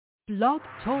Blog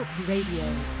Talk Radio.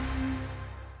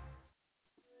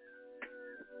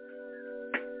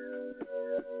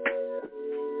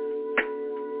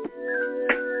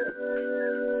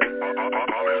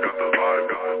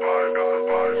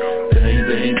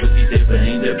 Bang, boogie, say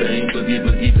bang, that bang, boogie,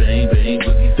 boogie, bang, bang,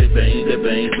 boogie, say bang, that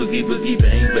bang, boogie, boogie,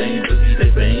 bang, bang, boogie,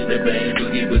 say bang, that bang,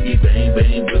 boogie, boogie, bang,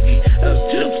 bang, boogie, up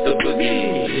jumps the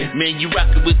boogie. Man, you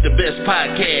rockin' with the best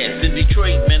podcast in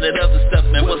Detroit, man, that other stuff,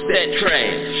 man, what's that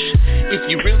trash? If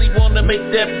you really wanna make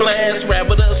that blast, rap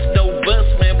with us, no bus,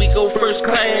 man, we go first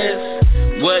class.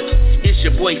 What? It's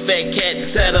your boy Fat Cat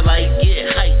and Satellite, get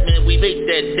hype, man, we make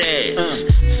that dash.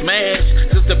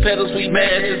 Smash, cause the pedals we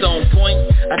mash is on point.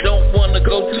 I don't wanna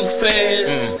go too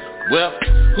fast. Well,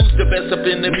 who's the best up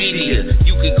in the media?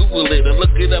 You can Google it or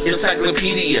look it up,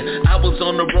 encyclopedia. I was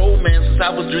on the road, man, since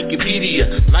I was drinkipedia.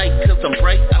 Like, cause I'm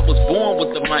bright, I was born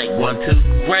with the mic.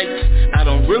 1, 2, right? I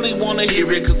don't really wanna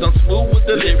hear it, cause I'm smooth with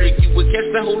the lyric. You would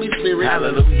catch the Holy Spirit,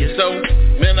 hallelujah. So,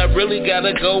 man, I really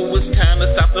gotta go. It's time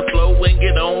to stop the flow and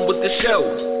get on with the show.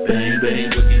 Bang,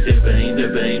 bang, boogie, say bang,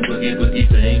 that bang, boogie, boogie,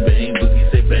 bang, bang, boogie,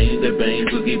 say bang, that bang,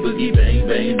 boogie, boogie, bang,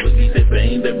 bang, boogie, say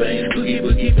bang, that bang, boogie,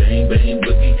 boogie, bang, bang,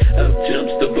 boogie, up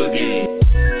jumps the boogie.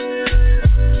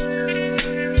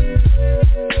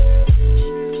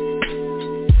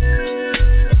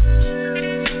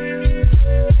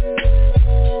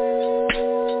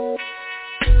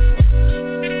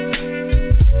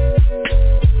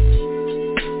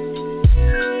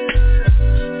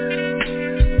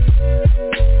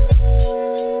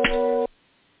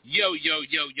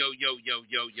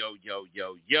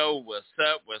 Yo, what's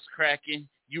up? What's cracking?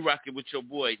 You rocking with your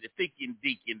boy, the thinking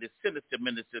deacon, the sinister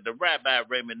minister, the Rabbi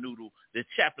Raymond Noodle, the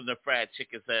chaplain of fried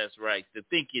chicken's ass rice, the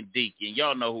thinking deacon.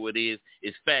 Y'all know who it is.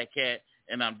 It's Fat Cat,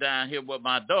 and I'm down here with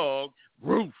my dog,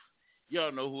 Roof.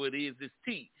 Y'all know who it is. It's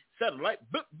T. Satellite,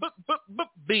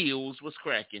 Bills. What's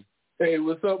cracking? Hey,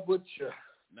 what's up with you?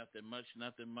 Nothing much,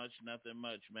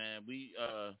 man. We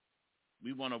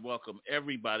want to welcome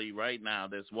everybody right now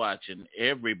that's watching.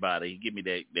 Everybody, give me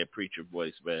that preacher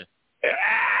voice, man.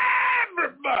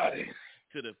 Everybody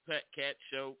to the Fat Cat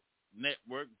Show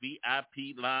Network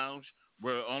VIP Lounge,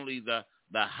 where only the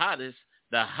hottest.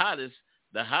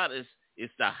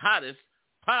 It's the hottest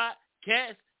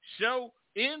podcast show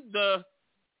in the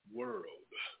world.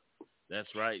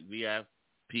 That's right,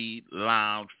 VIP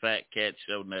Lounge Fat Cat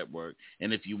Show Network.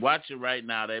 And if you watch it right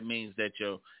now, that means that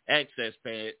your access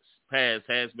pass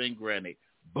has been granted.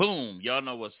 Boom. Y'all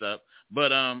know what's up.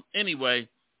 But anyway,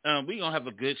 we're going to have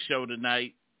a good show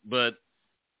tonight. But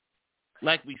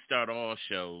like we start all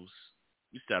shows,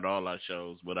 we start all our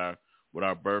shows with our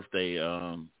birthday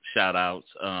shout outs.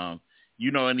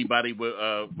 You know anybody with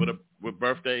a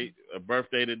birthday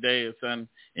today or something?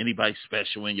 Anybody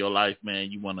special in your life,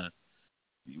 man? You wanna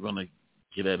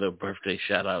get that a birthday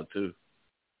shout out too?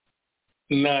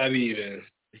 Not even.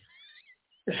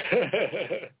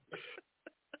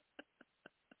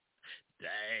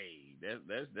 Dang,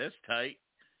 that's tight.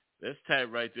 That's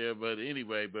tight right there. But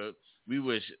anyway, we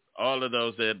wish all of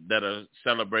those that are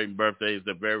celebrating birthdays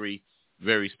a very,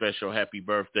 very special happy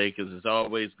birthday, because it's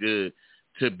always good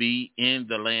to be in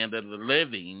the land of the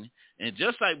living. And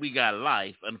just like we got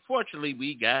life, unfortunately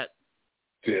we got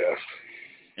death.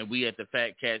 And we at the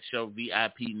Fat Cat Show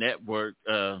VIP Network,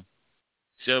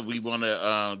 so we want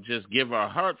to just give our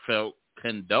heartfelt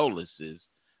condolences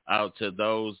out to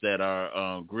those that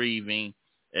are grieving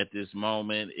at this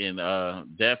moment. And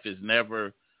death is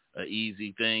never an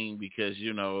easy thing, because,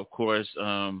 you know, of course,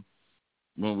 when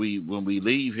we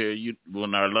leave here,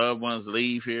 when our loved ones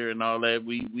leave here and all that,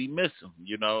 we miss them,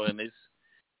 you know.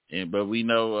 But we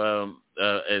know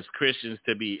as Christians,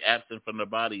 to be absent from the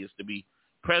body is to be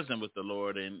present with the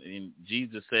Lord. And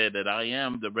Jesus said that I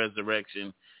am the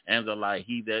resurrection and the life.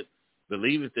 He that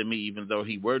believeth in me, even though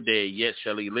he were dead, yet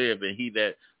shall he live. And he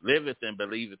that liveth and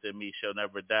believeth in me shall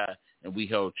never die. And we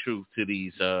hold truth to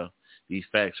these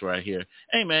facts right here.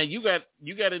 Hey, man, you got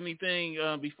anything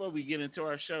before we get into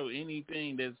our show?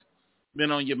 Anything that's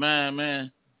been on your mind,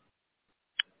 man?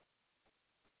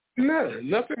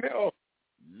 Nothing at all.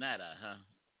 Nada, huh?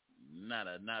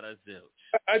 Nada, zilch.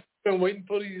 I've been waiting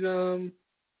for these.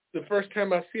 The first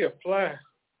time I see a fly,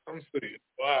 I'm saying,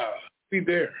 wow, be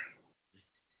there.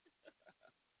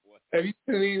 Have you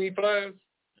seen any flies?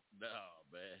 No,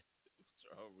 man. What's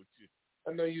wrong with you?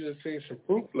 I know you have seen some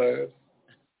fruit flies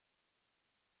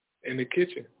in the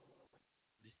kitchen.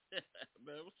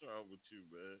 Man, what's wrong with you,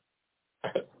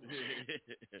 man?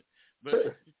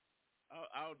 But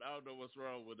I don't know what's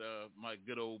wrong with my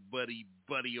good old buddy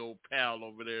old pal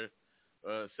over there,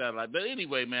 Satellite. But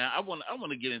anyway, man, I want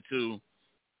to get into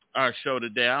our show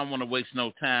today. I don't want to waste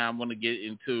no time. I want to get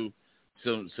into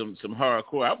some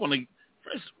hardcore. I want to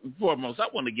first and foremost. I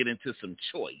want to get into some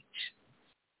choice.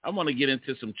 I want to get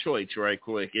into some choice right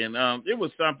quick. And it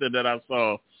was something that I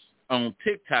saw on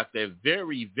TikTok that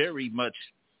very, very much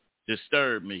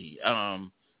disturbed me.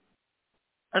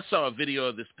 I saw a video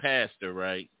of this pastor,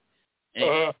 right?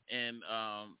 And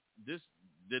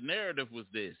the narrative was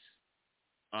this,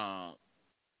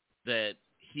 that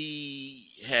he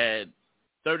had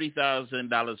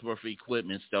 $30,000 worth of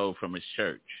equipment stolen from his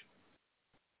church.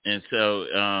 And so,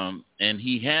 and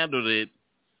he handled it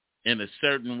in a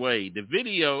certain way. The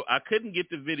video, I couldn't get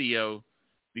the video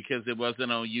because it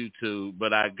wasn't on YouTube,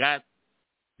 but I got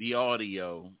the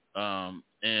audio.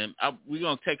 And we're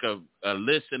going to take a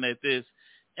listen at this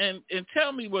and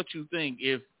tell me what you think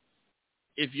if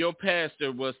your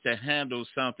pastor was to handle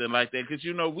something like that. Because,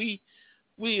 you know, we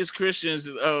as Christians,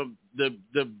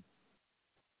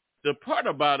 the part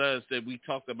about us that we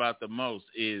talk about the most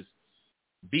is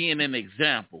being an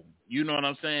example. You know what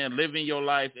I'm saying? Living your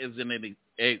life as an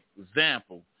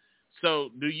example.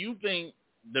 So do you think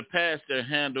the pastor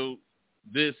handled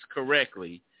this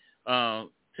correctly?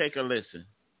 Take a listen.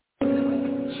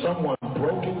 Someone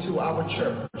broke into our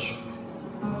church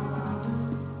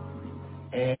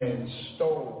and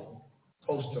stole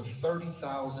close to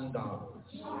 $30,000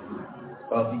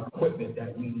 of equipment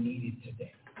that we needed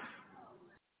today.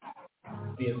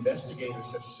 The investigators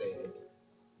have said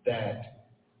that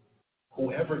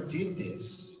whoever did this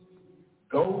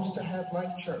goes to Have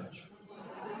Life Church.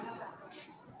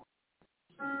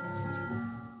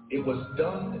 It was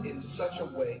done in such a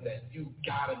way that you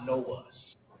gotta know us.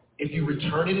 If you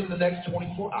return it in the next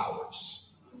 24 hours,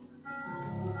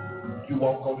 you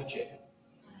won't go to jail.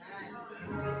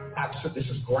 This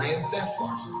is grand theft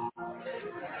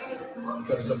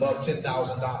because it's above $10,000.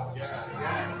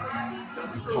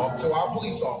 You talk to our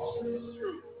police officers.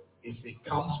 If it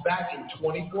comes back in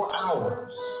 24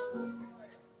 hours,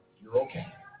 you're okay.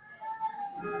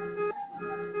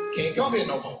 Can't come here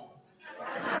no more.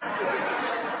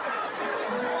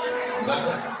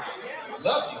 I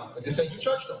love you, but this ain't your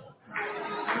church no more.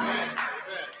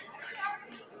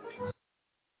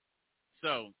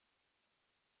 So,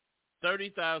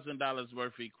 $30,000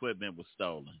 worth of equipment was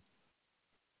stolen.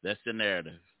 That's the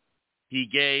narrative. He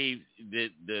gave, the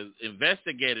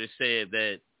investigator said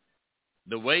that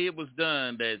the way it was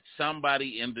done, that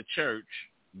somebody in the church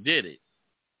did it.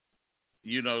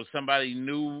 You know, somebody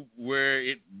knew where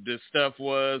the stuff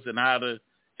was and how to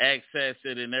access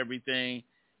it and everything.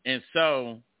 And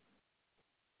so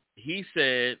he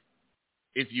said,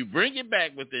 if you bring it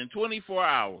back within 24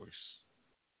 hours,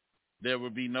 there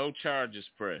will be no charges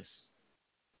pressed.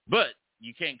 But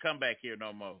you can't come back here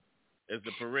no more as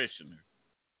a parishioner.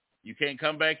 You can't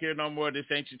come back here no more. This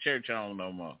ain't your church home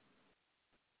no more.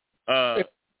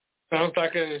 Sounds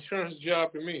like an insurance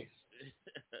job to me.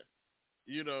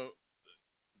 You know,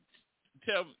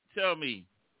 tell me,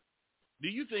 do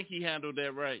you think he handled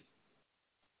that right?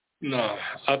 No,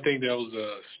 I think that was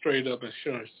a straight up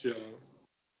insurance job.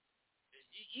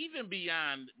 Even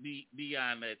beyond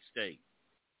that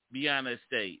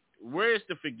state, where's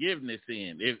the forgiveness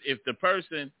in? If the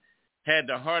person had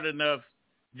the heart enough,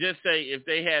 just say if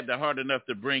they had the heart enough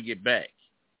to bring it back,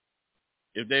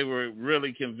 if they were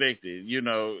really convicted, you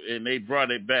know, and they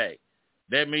brought it back,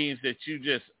 that means that you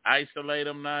just isolate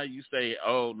them now. You say,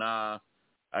 oh, nah,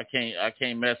 I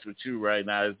can't mess with you right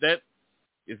now. Is that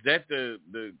the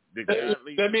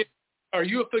godly? That means, are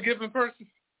you a forgiving person?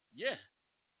 Yeah.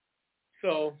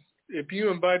 So if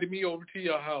you invited me over to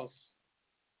your house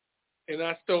and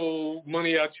I stole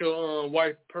money out your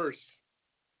wife's purse,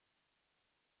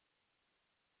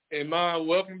 am I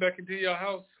welcome back into your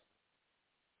house?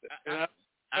 And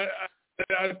I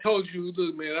told you,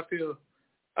 look, man,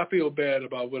 I feel bad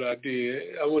about what I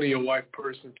did. I went in your wife's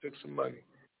purse and took some money,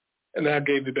 and I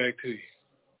gave it back to you.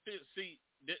 See,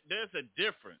 there's a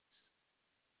difference.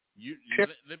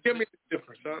 Tell me the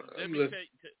difference. Let me say,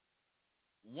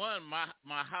 one,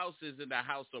 my house isn't the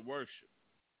house of worship.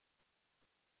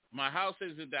 My house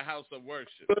isn't the house of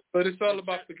worship. But it's all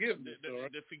about forgiveness.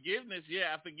 The forgiveness,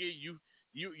 yeah, I forgive you.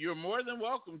 You're more than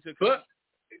welcome to come. But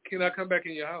can I come back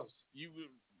in your house? You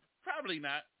probably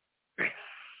not.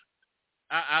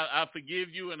 I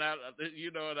forgive you, and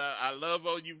I love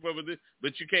on you for this,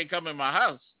 but you can't come in my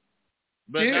house.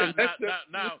 But yeah,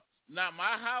 now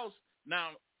my house. Now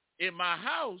in my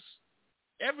house,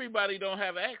 everybody don't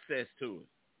have access to it.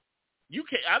 You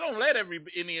can't. I don't let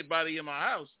anybody in my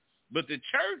house. But the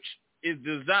church is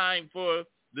designed for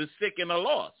the sick and the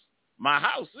lost. My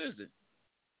house isn't.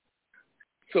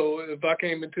 So if I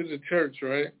came into the church,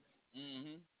 right,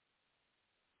 mm-hmm.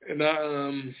 and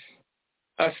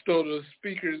I stole the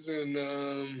speakers and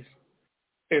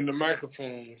the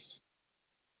microphones,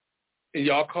 and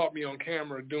y'all caught me on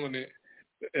camera doing it,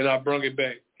 and I brung it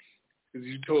back because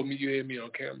you told me you had me on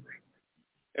camera.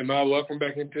 Am I welcome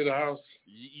back into the house?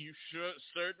 You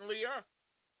certainly are.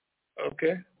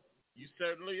 Okay. You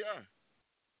certainly are.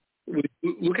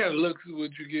 What kind of looks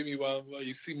would you give me while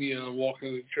you see me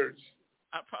walking to church?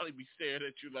 I'd probably be staring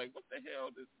at you like, what the hell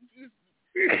this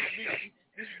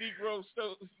Negro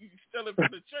stealing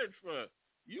from the church for?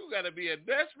 You got to be a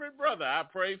desperate brother. I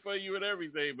pray for you and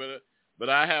everything, but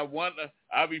I have one.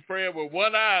 I'll be praying with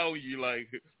one eye on you, like,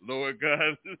 Lord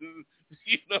God,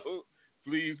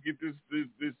 please get this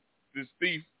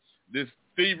thief, this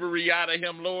thievery out of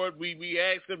him, Lord. We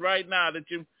asking right now that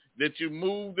you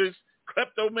move this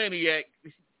kleptomaniac.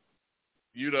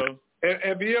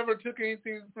 Have you ever took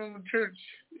anything from the church?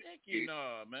 Heck,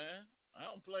 man. I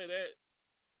don't play that.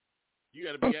 You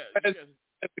got to be as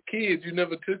a kid, you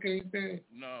never took anything?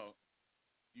 No.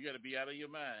 You got to be out of your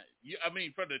mind.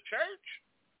 From the church?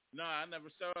 No, I never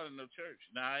saw it in no church.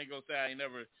 No, I ain't going to say I ain't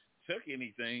never took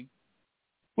anything.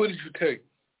 What did you take?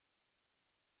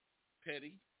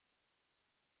 Petty.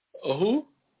 Who?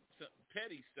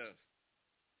 Petty stuff.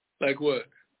 Like what?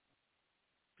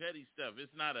 Petty stuff.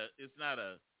 It's not a.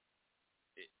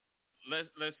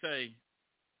 Let's say,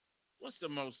 what's the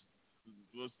most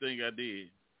thing I did?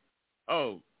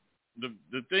 Oh,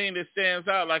 the thing that stands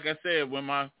out, like I said, when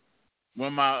my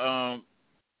one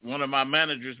of my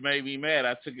managers made me mad,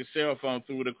 I took his cell phone,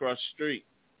 threw it across the street.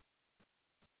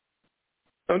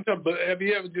 Sometimes, but have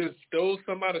you ever just stole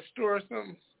something out of the store or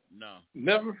something? No.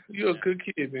 Never? You're a good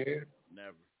kid, man.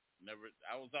 Never.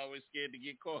 I was always scared to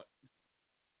get caught.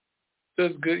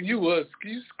 That's good. You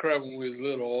used to cry when we was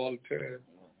little all the time.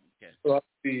 Okay. So I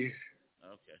see.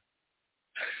 Okay.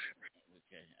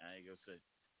 Okay. I ain't gonna say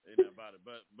anything about it.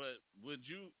 But would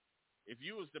you, if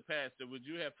you was the pastor, would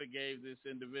you have forgave this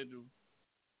individual?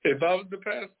 If I was the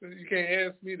pastor, you can't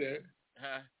ask me that.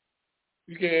 Huh?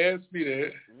 You can't ask me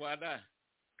that. Why not?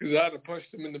 Because I'd have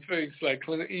punched him in the face like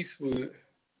Clint Eastwood.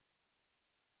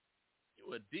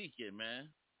 You a deacon, man.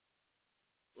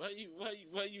 Why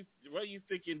you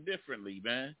thinking differently,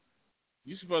 man?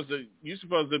 You supposed to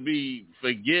be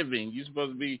forgiving. You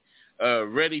supposed to be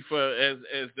ready for as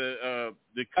the.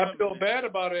 I feel bad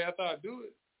about it after I do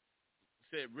it.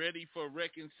 Said ready for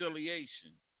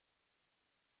reconciliation.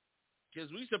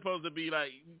 Because we supposed to be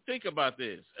like, think about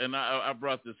this, and I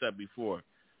brought this up before.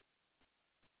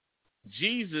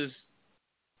 Jesus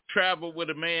traveled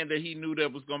with a man that he knew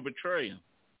that was going to betray him.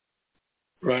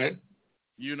 Right.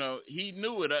 He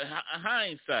knew it,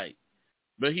 hindsight,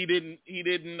 but he didn't. He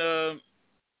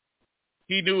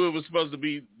knew it was supposed to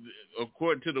be,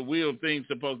 according to the will of things,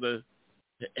 supposed to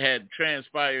had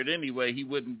transpired anyway. He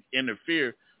wouldn't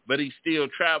interfere, but he still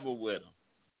traveled with him.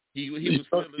 He was.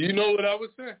 You know what I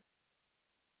would say?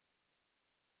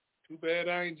 Too bad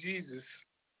I ain't Jesus.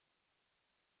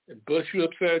 And bust you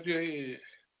upside your head.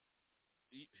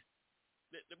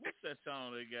 What's that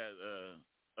song they got?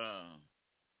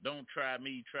 Don't try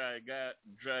me, try God.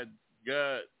 Try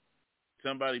God.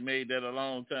 Somebody made that a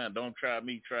long time. Don't try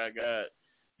me, try God.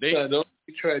 Don't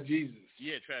try Jesus.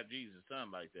 Yeah, try Jesus,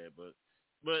 something like that.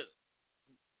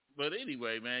 But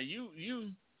anyway, man, you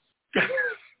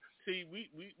see, we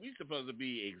supposed to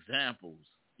be examples,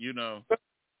 No,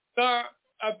 I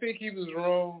think he was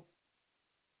wrong.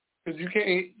 Because you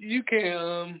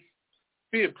can't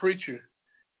be a preacher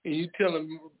and you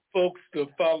telling folks to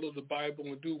follow the Bible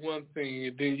and do one thing,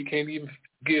 and then you can't even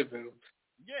forgive him.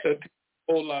 Yeah. That's a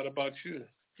whole lot about you.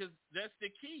 Because that's the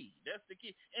key. That's the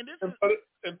key. And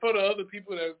for the other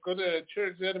people that go to that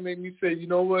church, that'll make me say, you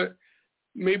know what?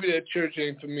 Maybe that church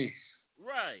ain't for me.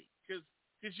 Right. Because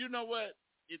you know what?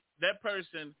 That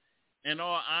person, in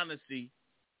all honesty,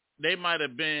 they might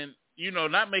have been,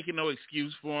 not making no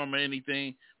excuse for them or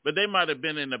anything, but they might have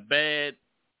been in a bad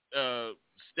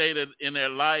state in their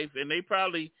life, and they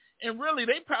probably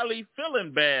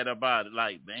feeling bad about it,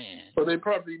 like, man. So they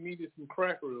probably needed some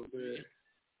crack real bad.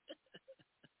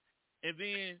 And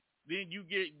then you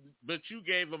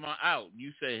gave them an out.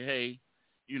 You say, hey,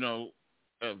 you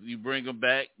bring it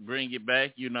back,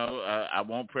 I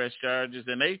won't press charges,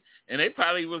 and they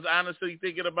probably was honestly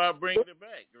thinking about bringing it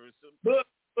back or something.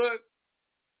 But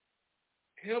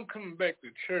him coming back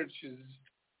to church is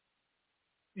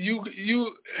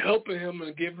you helping him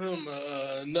and give him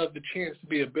another chance to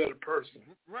be a better person.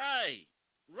 Right.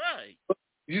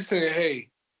 You saying, hey,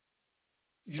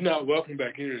 you're not welcome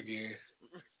back here again.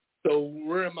 So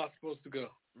where am I supposed to go?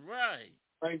 Right.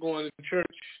 I ain't going to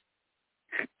church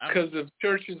because the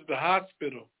church is the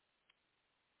hospital.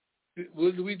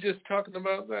 Was we just talking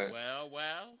about that?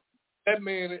 Well. That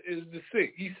man is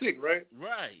sick. He's sick, right?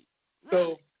 Right.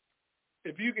 So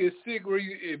if you get sick,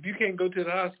 if you can't go to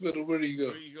the hospital, where do you go?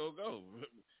 Where you go?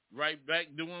 Right back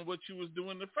doing what you was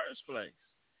doing in the first place.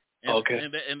 Okay.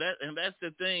 And that's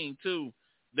the thing too,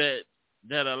 that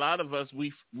a lot of us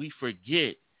we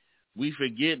forget. We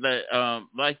forget that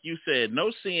like you said,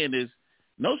 no sin is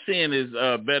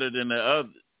better than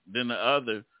the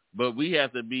other, but we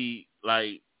have to be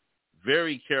like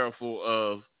very careful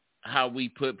of how we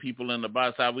put people in the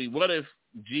box. What if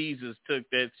Jesus took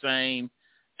that same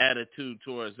attitude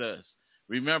towards us?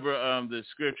 Remember the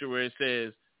scripture where it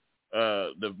says,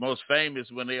 the most famous,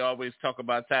 when they always talk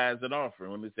about tithes and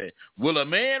offering, when they say, will a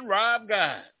man rob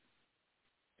God?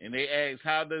 And they ask,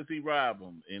 how does he rob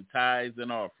him? In tithes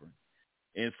and offering.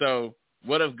 And so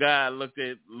what if God looked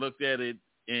at it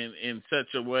in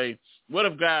such a way? What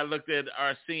if God looked at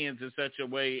our sins in such a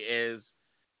way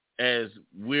as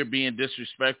we're being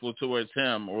disrespectful towards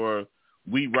him, or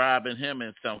we robbing him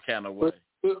in some kind of way?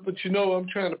 But I'm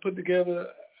trying to put together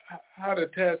how the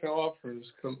tithes and offerings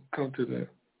come to that.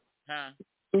 Huh?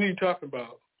 Who are you talking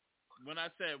about? When I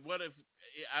said, what if,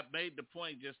 I made the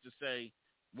point just to say,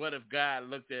 what if God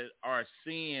looked at our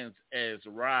sins as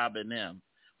robbing him?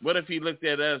 What if he looked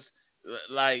at us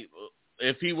like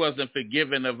if he wasn't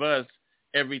forgiving of us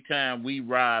every time we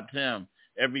robbed him,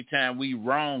 every time we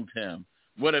wronged him?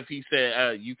 What if he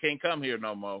said, you can't come here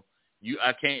no more?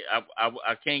 I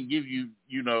can't give you,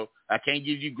 I can't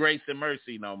give you grace and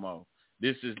mercy no more.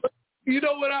 This is. You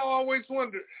know what I always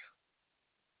wondered?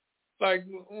 Like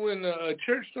when a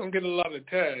church don't get a lot of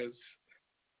tithes,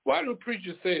 why do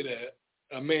preachers say that?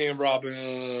 A man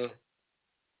robbing,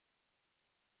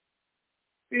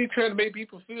 he trying to make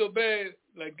people feel bad,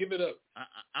 like give it up.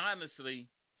 Honestly,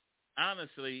 I'm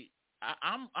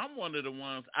one of the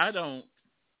ones, I don't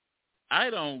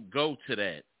go to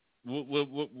that.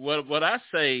 What I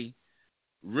say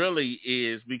really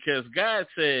is, because God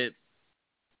said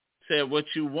what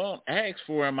you want, ask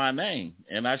for in my name,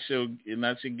 and I should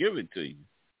give it to you.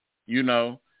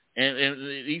 And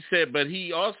he said, but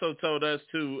he also told us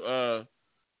to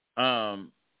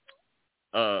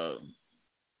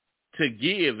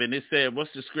give, and it said,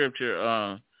 what's the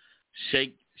scripture?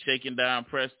 Shaking down,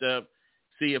 pressed up.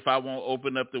 See if I won't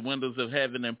open up the windows of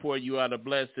heaven and pour you out a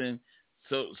blessing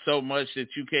so much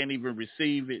that you can't even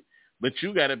receive it. But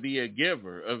you got to be a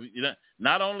giver of,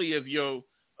 not only of your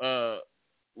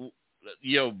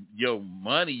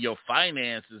money, your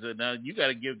finances, and you got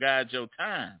to give God your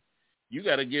time. You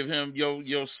got to give him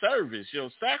your service, your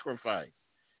sacrifice.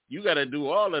 You got to do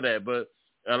all of that. But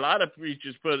a lot of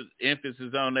preachers put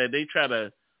emphasis on that. They try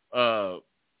to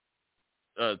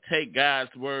take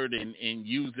God's word and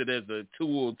use it as a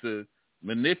tool to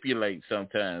manipulate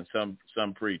sometimes some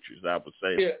preachers, I would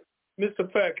say. Yeah, Mr.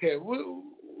 Fatcat,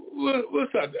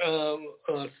 what's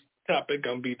our topic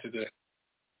gonna be today?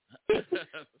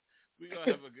 We're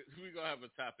gonna have a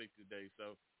topic today.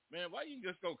 So, man, why you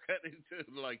just gonna cut into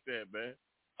it like that, man?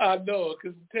 I know,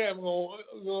 because the time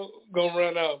gonna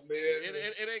run out, man.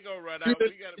 It ain't gonna run out.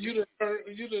 You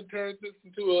done turned this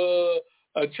into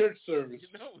a church service.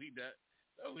 No, he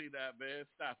not, man.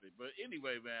 Stop it. But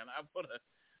anyway, man,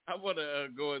 I wanna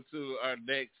go into our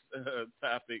next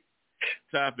topic,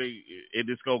 and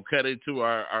it's gonna cut into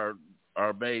our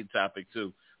main topic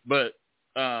too. But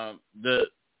the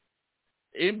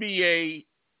NBA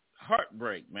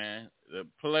Heartbreak, man, the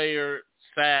player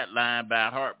sidelined by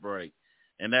Heartbreak,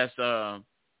 and that's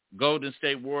Golden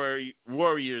State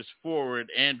Warriors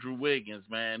forward Andrew Wiggins,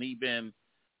 man. He been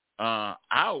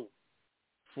out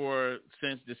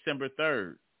since December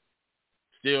 3rd.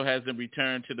 Still hasn't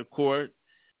returned to the court.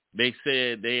 They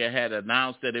said they had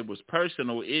announced that it was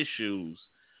personal issues,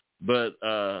 but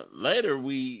later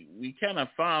we kind of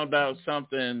found out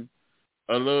something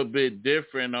a little bit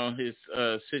different on his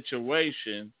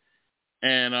situation,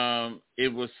 and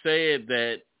it was said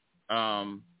that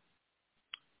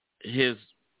his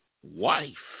wife,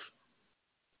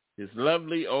 his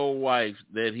lovely old wife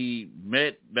that he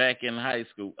met back in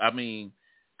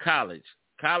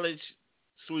college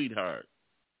sweetheart,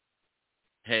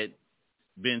 had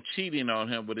been cheating on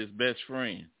him with his best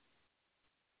friend,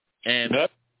 and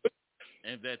that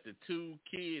the 2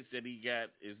 kids that he got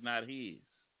is not his.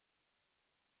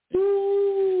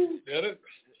 Ooh, got it.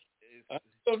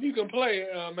 So if you can play,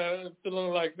 man,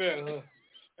 feeling like that,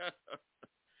 huh?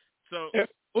 So,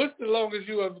 what's the longest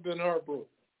you ever been heartbroken?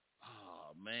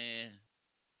 Oh man,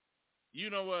 you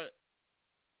know what?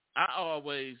 I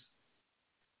always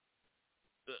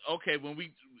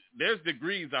there's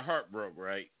degrees of heartbreak,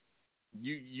 right?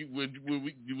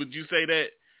 Would you say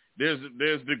that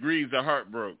there's degrees of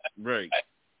heartbreak.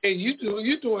 And you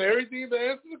doing everything to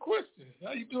answer the question.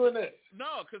 How you doing that?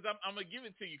 No, because I'm gonna give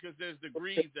it to you because there's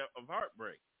degrees of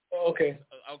heartbreak. Okay.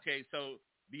 Okay, so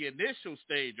the initial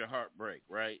stage of heartbreak,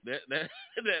 right?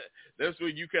 That's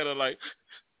when you kind of like,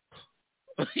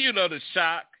 the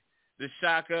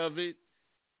shock of it,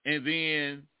 and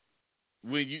then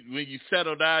when you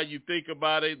settle down, you think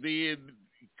about it. Then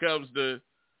comes the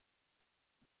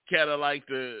kind of like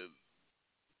the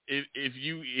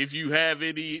if you have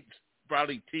any,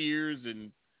 probably tears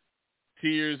and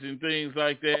things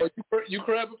like that. Oh, you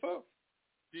cried before?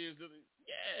 Tears of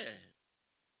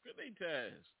many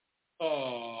times.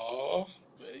 Oh,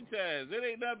 many times. It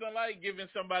ain't nothing like giving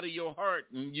somebody your heart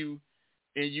and you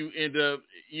end up,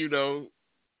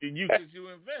 because you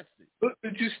invested. But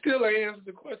you still ain't answered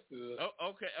the question. Oh,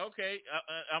 okay.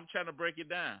 I'm trying to break it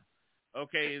down.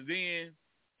 Okay, and then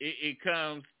it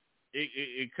comes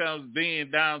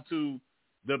then down to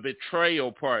the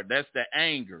betrayal part. That's the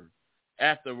anger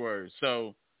afterwards.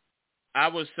 So I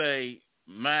would say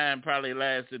mine probably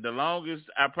lasted the longest.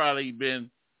 I probably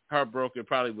been heartbroken.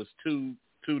 Probably was 2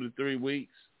 to 3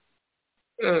 weeks.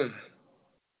 So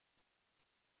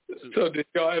did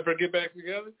y'all ever get back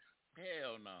together?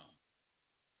 Hell no.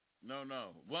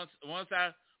 No. Once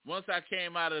I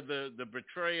came out of the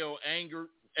betrayal anger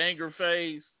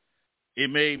phase, it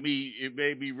made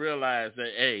me realize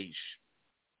that, hey,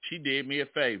 she did me a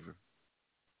favor,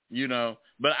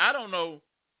 But I don't know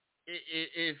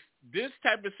if this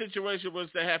type of situation was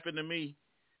to happen to me,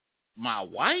 my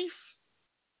wife,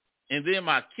 and then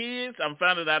my kids. I'm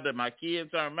finding out that my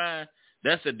kids aren't mine.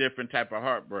 That's a different type of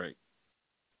heartbreak.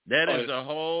 That is a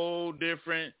whole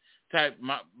different type.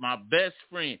 My best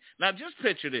friend. Now, just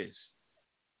picture this.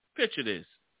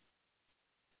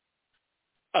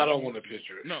 I don't want to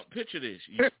picture it. No, picture this.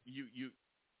 You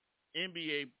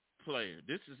NBA player.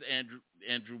 This is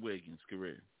Andrew Wiggins'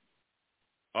 career.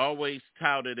 Always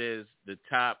touted as the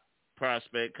top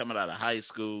prospect coming out of high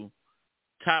school,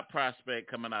 top prospect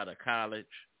coming out of college.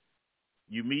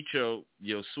 You meet your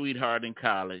sweetheart in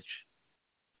college.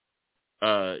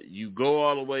 You go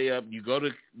all the way up. You go to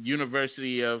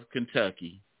University of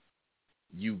Kentucky.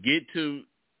 You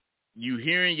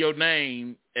hearing your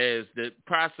name as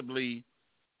possibly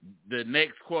the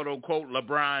next quote unquote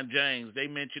LeBron James. They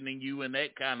mentioning you in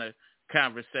that kind of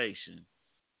conversation.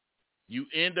 You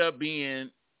end up being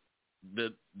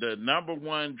the number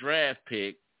 1 draft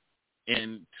pick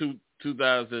in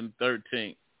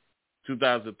 2013.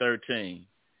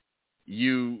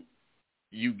 You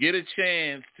get a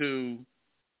chance to.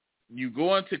 You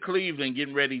go into Cleveland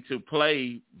getting ready to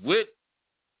play with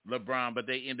LeBron, but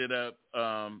they ended up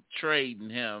trading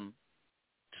him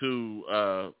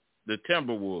to the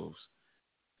Timberwolves.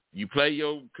 You play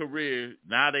your career.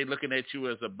 Now they looking at you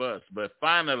as a bust. But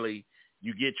finally,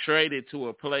 you get traded to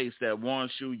a place that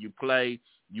wants you. You play.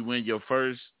 You win your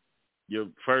first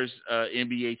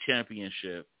NBA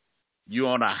championship. You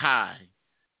on a high.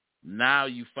 Now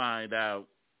you find out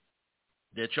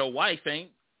that your wife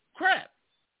ain't crap.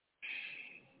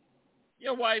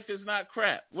 Your wife is not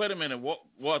crap. Wait a minute,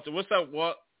 Walter. What's up,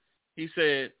 Walt? He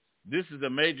said, this is a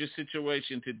major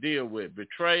situation to deal with.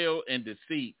 Betrayal and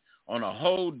deceit on a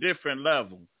whole different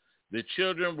level. The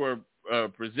children were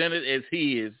presented as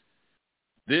his.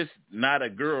 This not a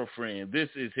girlfriend. This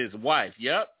is his wife.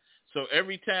 Yep. So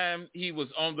every time he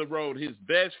was on the road, his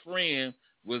best friend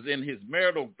was in his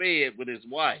marital bed with his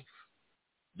wife.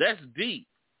 That's deep.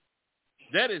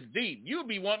 That is deep. You'll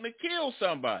be wanting to kill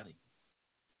somebody.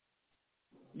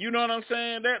 You know what I'm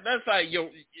saying? That's like you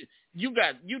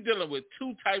dealing with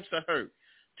 2 types of hurt.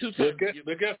 2 types.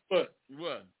 But guess what?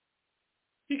 What?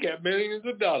 He got millions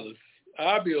of dollars.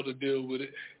 I'll be able to deal with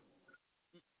it.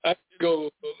 I just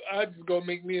go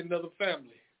make me another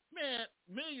family. Man,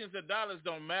 millions of dollars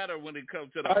don't matter when it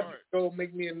comes to the I heart. just go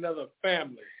make me another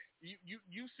family.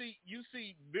 You see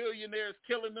billionaires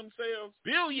killing themselves?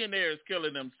 Billionaires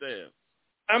killing themselves.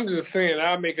 I'm just saying,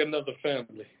 I'll make another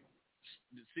family.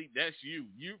 See, that's you.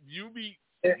 You be.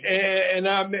 And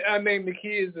I name the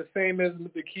kids the same as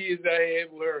the kids I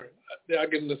had with her. I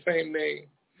give them the same name.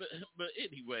 But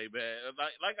anyway, man,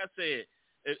 like I said,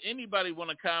 if anybody want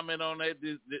to comment on that,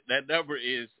 that number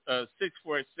is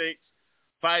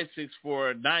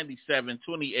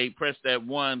 646-564-9728. Press that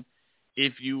 1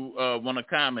 if you want to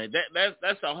comment.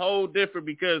 That's a whole different,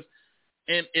 because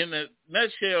in a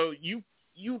nutshell, you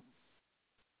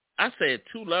I said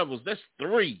 2 levels. That's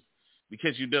 3.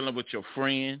 Because you're dealing with your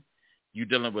friend, you're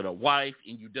dealing with a wife,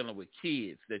 and you're dealing with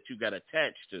kids that you got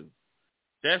attached to.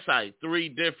 That's like 3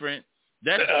 different.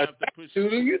 That's enough to push.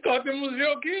 You thought them was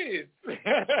your kids.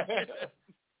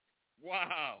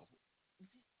 Wow.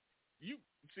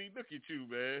 See, look at you,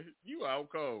 man. You out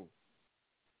cold.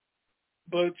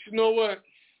 But you know what?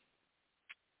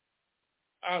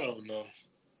 I don't know.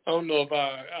 I don't know if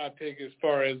I take it as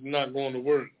far as not going to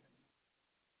work.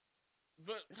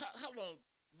 But how long?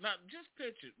 Now, just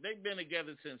picture. They've been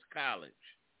together since college.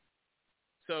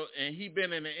 So, and he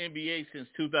been in the NBA since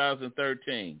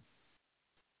 2013.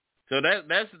 So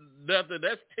that's nothing.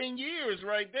 That's 10 years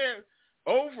right there.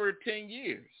 Over 10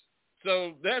 years.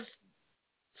 So that's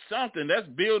something. That's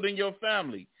building your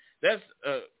family. That's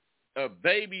a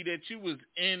baby that you was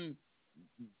in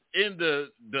the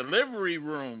delivery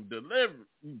room.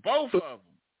 Both of them.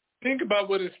 Think about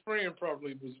what his friend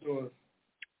probably was doing.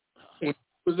 When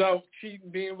he was out cheating,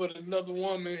 being with another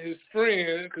woman, his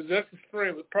friend, because that's his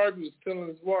friend, but probably was telling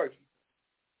his wife.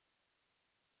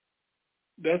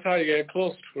 That's how you got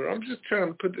close to her. I'm just trying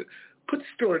to put the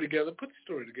story together. Put the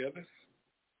story together.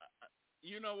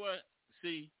 You know what?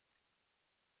 See,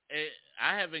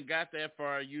 I haven't got that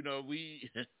far. We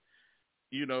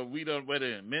don't.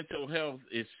 Whether mental health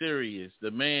is serious, the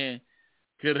man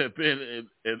could have been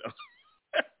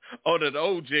on an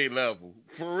OJ level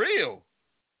for real.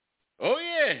 Oh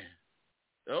yeah.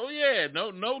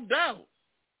 No doubt.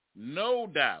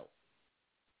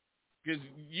 Because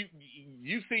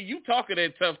you see, you talking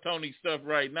that tough Tony stuff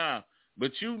right now,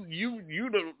 but you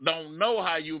don't know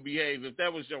how you behave if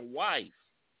that was your wife.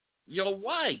 Your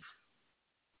wife.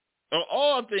 Of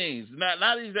all things.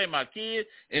 Not these ain't my kid,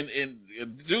 and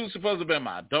dude's supposed to be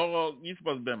my dog. You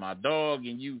supposed to be my dog,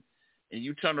 and you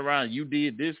turn around and you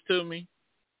did this to me.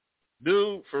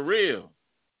 Dude, for real.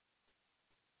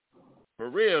 For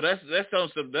real. That's on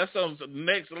some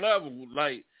next level.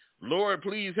 Like, Lord,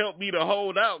 please help me to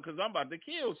hold out because I'm about to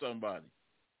kill somebody.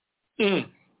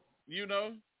 You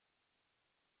know?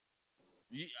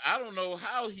 I don't know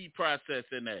how he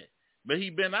processing that. But he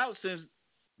been out since,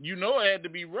 it had to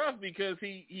be rough because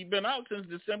he been out since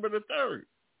December the 3rd.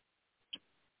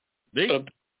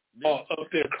 Up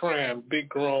there crying, big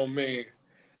grown man.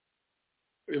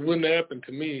 It wouldn't happen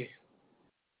to me.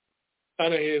 I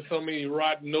done had so many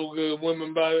rotten, no good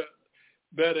women by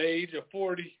the age of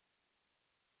 40.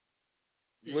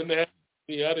 When that happened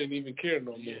to me, I didn't even care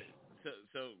no more.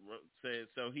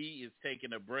 So he is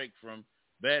taking a break from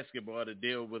basketball to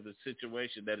deal with a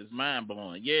situation that is mind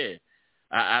blowing. Yeah,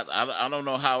 I don't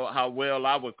know how well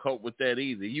I would cope with that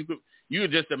either. You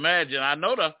could just imagine. I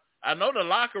know the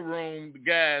locker room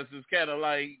guys is kind of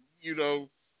like,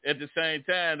 at the same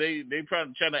time they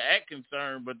probably trying to act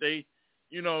concerned, but they,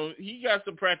 he got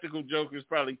some practical jokers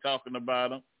probably talking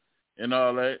about him and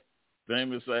all that.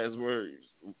 Famous last words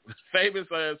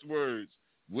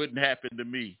wouldn't happen to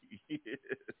me.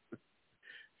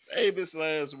 Famous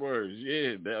last words.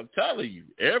 Yeah, I'm telling you,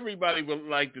 everybody would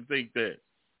like to think that.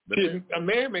 But a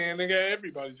man, they got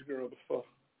everybody's girl before.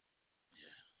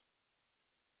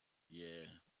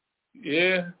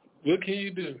 Yeah. What can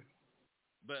you do?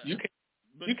 But you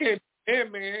can't. Yeah,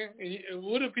 man.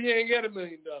 What if he ain't got $1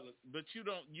 million? But you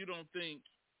don't think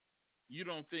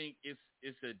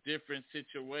it's a different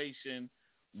situation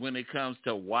when it comes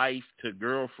to wife to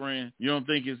girlfriend? You don't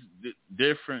think it's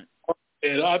different?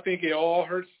 And I think it all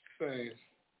hurts the same.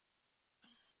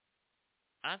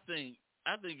 I think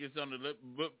it's on the lip,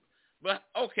 but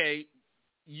okay,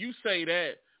 you say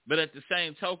that, but at the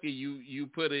same token, you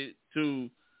put it to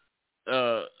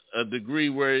a degree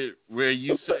where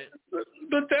you say.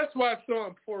 But that's why it's so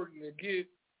important to get.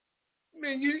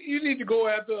 Man, you need to go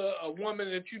after a woman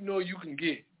that you know you can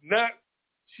get, not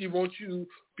she wants you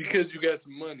because you got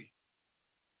some money.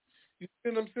 You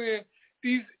see what I'm saying?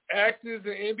 These actors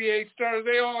and NBA stars,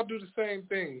 they all do the same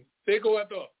thing. They go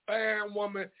after a fine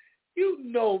woman. But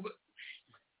you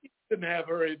couldn't have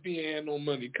her if you ain't no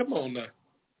money. Come on now.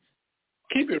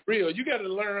 Keep it real. You got to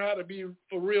learn how to be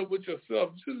for real with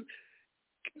yourself. Just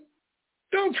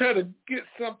don't try to get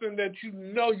something that you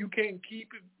know you can't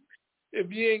keep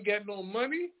if you ain't got no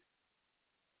money.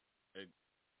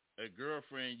 A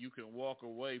girlfriend you can walk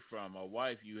away from, a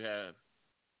wife you have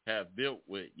built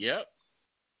with. Yep.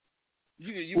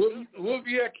 What if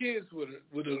you have kids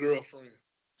with a girlfriend?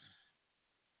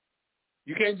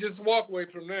 You can't just walk away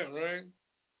from that, right?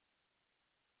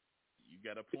 You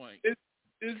got a point.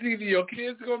 It's either your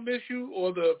kids are going to miss you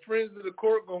or the friends of the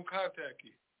court going to contact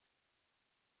you.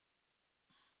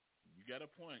 You got a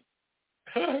point.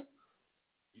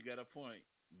 You got a point.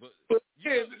 But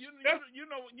you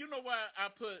know why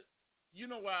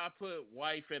I put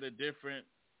wife at a different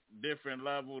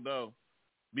level though?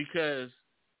 Because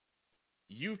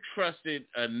you trusted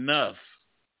enough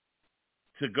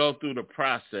to go through the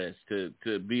process to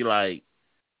be like,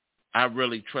 I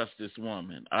really trust this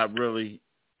woman.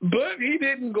 But he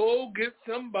didn't go get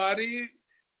somebody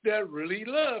that really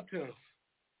loved him.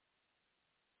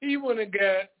 He wouldn't have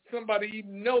got somebody he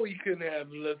know he couldn't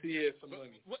have unless he had some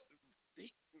money.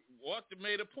 Walter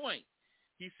made a point.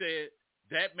 He said,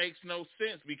 that makes no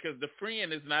sense because the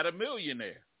friend is not a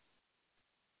millionaire.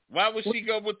 Why would she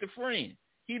go with the friend?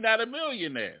 He's not a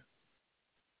millionaire.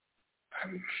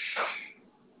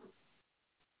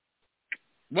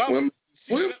 Women,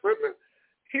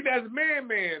 he does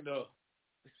man though.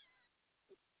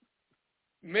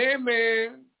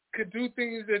 Man could do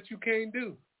things that you can't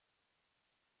do.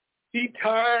 He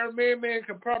tired, man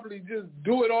could probably just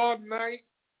do it all night.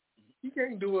 He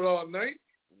can't do it all night.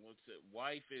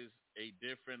 Wife is a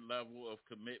different level of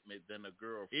commitment than a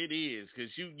girl. It is,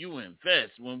 because you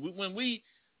invest. When we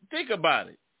think about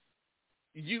it,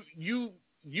 you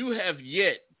have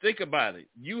yet, think about it,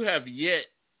 you have yet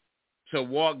to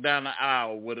walk down the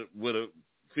aisle with a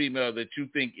female that you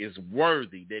think is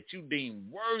worthy, that you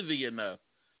deem worthy enough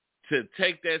to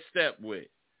take that step with.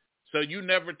 So you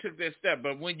never took that step.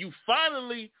 But when you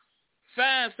finally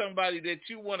find somebody that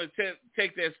you want to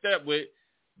take that step with,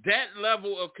 that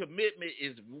level of commitment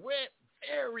is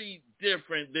very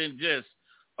different than just,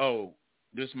 oh,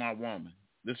 this is my woman,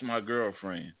 this is my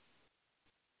girlfriend.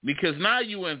 Because now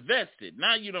you invested.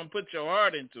 Now you don't put your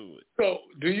heart into it. So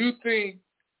do you think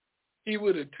he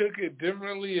would have took it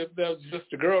differently if that was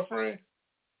just a girlfriend?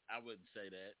 I wouldn't say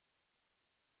that.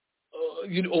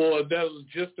 Or if that was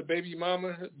just a baby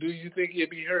mama, do you think he'd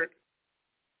be hurt?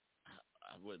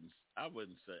 I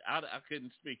wouldn't say. I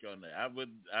couldn't speak on that. I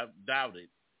doubt it.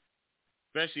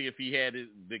 Especially if he had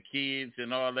the kids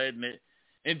and all that,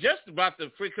 and just about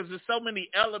the free, because there's so many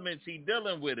elements he's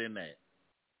dealing with in that.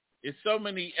 It's so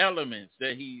many elements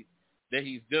that he's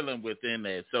dealing with in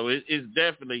that. So it's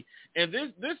definitely, and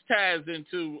this ties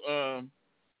into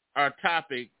our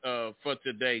topic for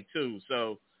today too.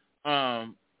 So our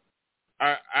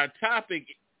topic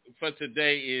for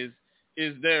today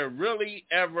is there really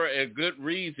ever a good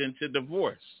reason to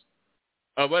divorce?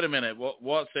 Oh, wait a minute.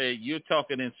 Walt said, you're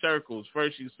talking in circles.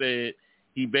 First you said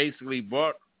he basically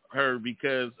bought her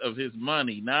because of his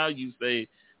money. Now you say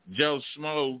Joe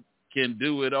Schmo can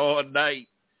do it all night,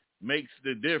 makes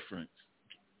the difference.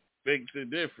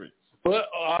 But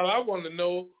I want to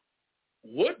know,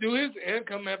 what do his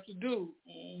income have to do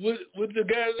with the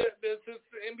guy that's an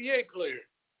NBA player?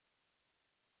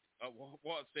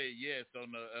 Walt said yes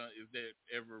on the is there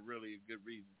ever really a good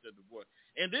reason to divorce?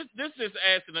 And this is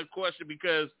asking a question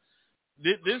because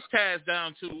this ties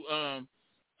down to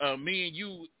me and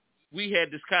you. We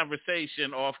had this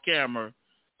conversation off camera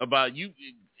about you,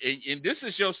 and this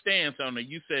is your stance on it.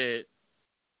 You said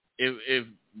if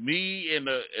me and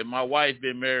my wife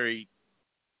been married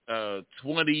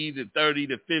 20 to 30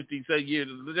 to 50 so years,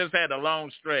 just had a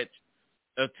long stretch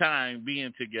of time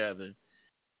being together,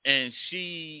 and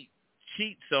she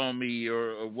cheats on me,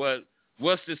 or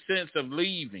what's the sense of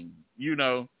leaving? You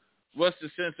know, what's the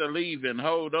sense of leaving?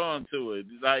 Hold on to it.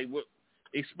 Like, what?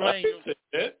 Explain.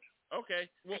 Okay.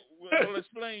 Well,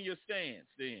 explain your stance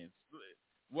then.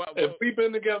 If we've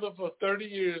been together for 30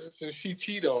 years and she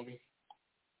cheated on me,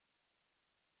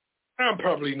 I'm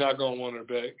probably not gonna want her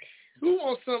back. Who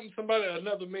wants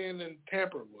another man than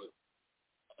tamper with?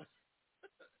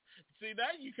 See,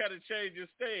 now you gotta change your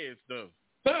stance, though.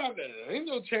 No, ain't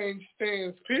no change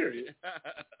stance, period.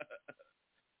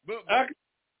 But why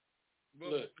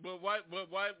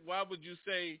would you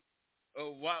say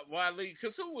why leave?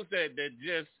 Because who was that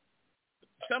just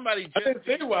somebody? I didn't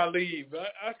say why leave.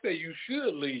 I say you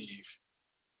should leave.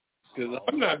 Because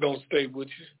I'm not gonna stay with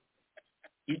you.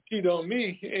 You cheat on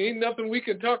me. Ain't nothing we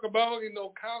can talk about. Ain't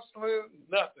no counseling.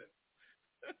 Nothing.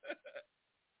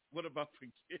 What about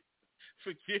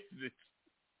forgiveness?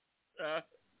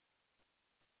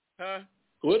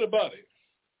 What about it?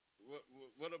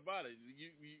 What about it?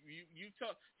 You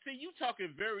talk. See, you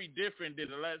talking very different than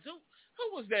the last. Who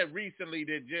was that recently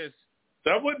that just?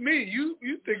 That wasn't me. You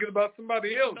thinking about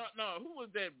somebody else? No. Who was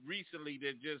that recently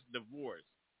that just divorced?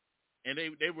 And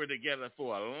they were together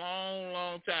for a long,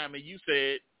 long time, and you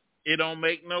said it don't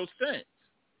make no sense.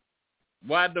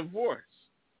 Why divorce?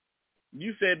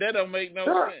 You said that don't make no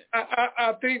sense.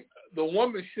 I think the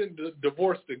woman shouldn't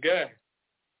divorce the guy.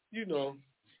 You know.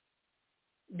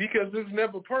 Because it's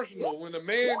never personal. When a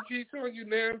man cheats on you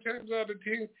 9 times out of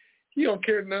 10, he don't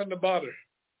care nothing about her.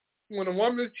 When a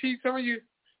woman cheats on you,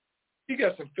 he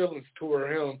got some feelings toward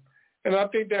him. And I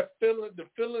think the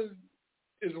feelings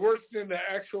is worse than the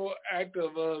actual act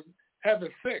of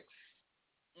having sex.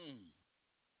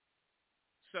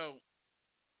 So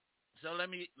let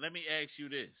me ask you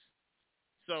this.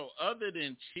 So other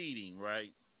than cheating,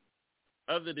 right?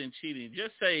 Other than cheating,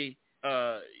 just say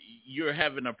you're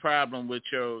having a problem with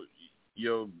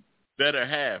your better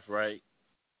half, right?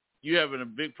 You having a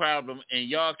big problem, and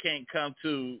y'all can't come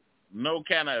to no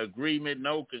kind of agreement,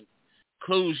 no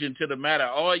conclusion to the matter.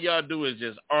 All y'all do is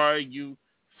just argue,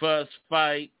 fuss,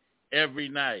 fight every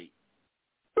night.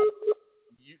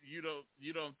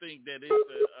 You don't think that it's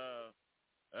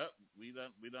we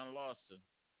done lost him.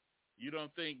 You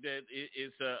don't think that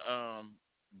it's a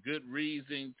good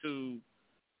reason to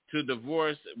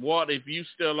divorce? Walt, if you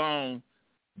still on,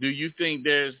 do you think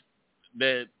there's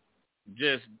that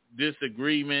just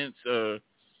disagreements or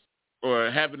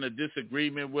having a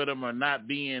disagreement with them or not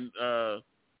being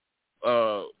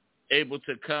able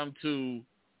to come to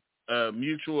a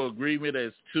mutual agreement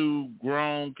as two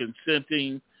grown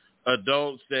consenting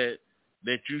adults that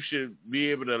you should be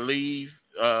able to leave?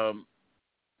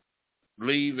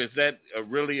 Is that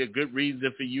really a good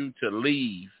reason for you to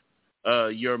leave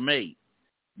your mate?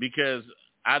 Because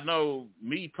I know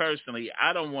me personally,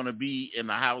 I don't want to be in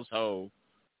a household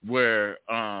where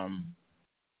I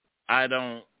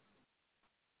don't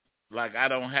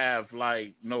have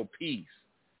like no peace.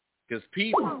 Because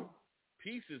peace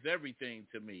is everything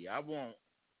to me. I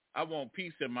want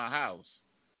peace in my house.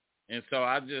 And so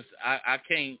I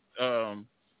can't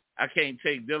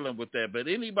take dealing with that. But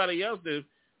anybody else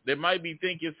that might be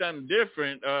thinking something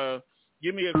different,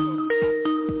 give me a call.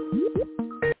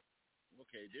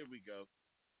 Okay,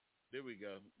 there we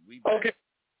go. Okay.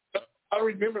 I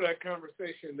remember that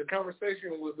conversation. The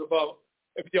conversation was about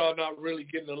if y'all not really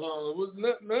getting along. It was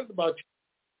nothing about you.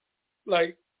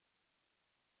 Like,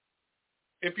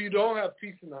 if you don't have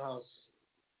peace in the house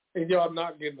and y'all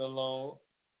not getting along,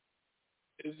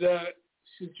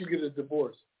 should you get a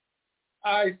divorce?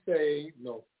 I say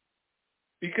no.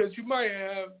 Because you might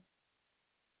have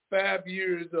 5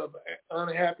 years of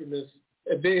unhappiness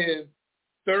and then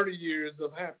 30 years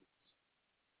of happiness.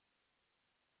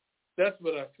 That's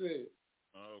what I said.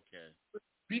 Okay.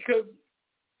 Because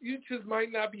you just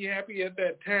might not be happy at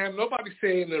that time. Nobody's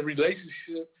saying a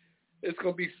relationship is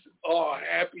going to be all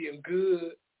happy and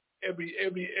good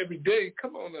every day.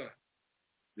 Come on now.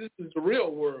 This is the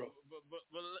real world.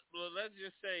 But let's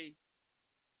just say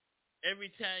every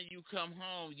time you come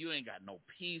home, you ain't got no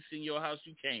peace in your house.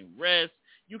 You can't rest.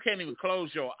 You can't even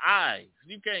close your eyes.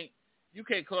 You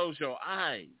can't close your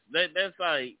eyes. That's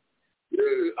like,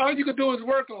 all you can do is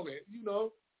work on it.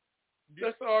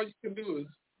 That's all you can do is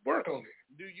work on it.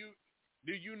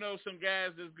 Do you know some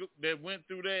guys that went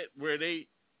through that where they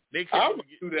I couldn't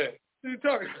went through that. What are you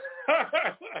talking?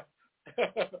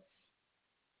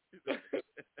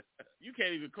 You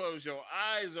can't even close your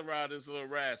eyes around this little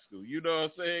rascal. You know what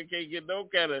I'm saying? Can't get no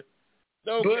kind of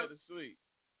sleep.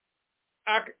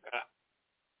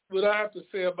 What I have to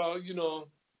say about,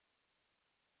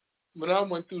 when I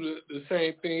went through the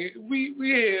same thing,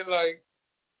 we had like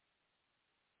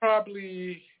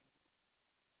probably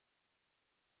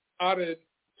out of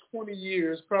 20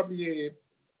 years, probably had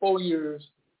 4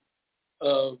 years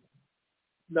of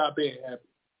not being happy.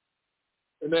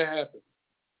 And that happened.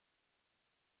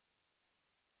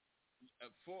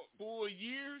 4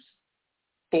 years?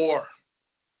 4.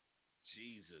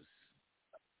 Jesus.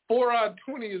 4 out of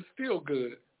 20 is still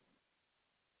good.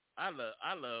 I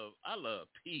love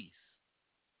peace.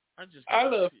 I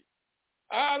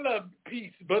love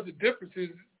peace, but the difference is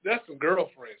that's some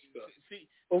girlfriend stuff.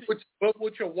 But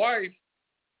with your wife,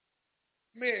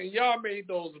 man, y'all made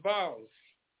those vows.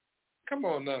 Come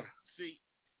on now.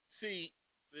 See,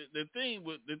 the thing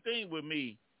with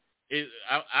me is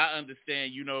I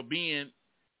understand,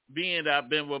 being that I've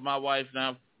been with my wife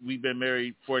now, we've been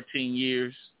married 14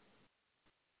 years.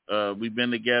 We've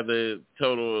been together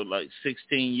total of like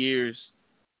 16 years.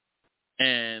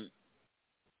 And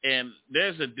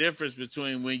there's a difference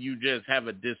between when you just have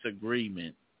a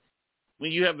disagreement.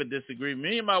 When you have a disagreement,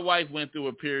 me and my wife went through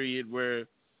a period where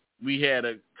we had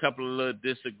a couple of little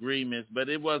disagreements, but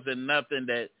it wasn't nothing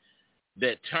that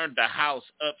turned the house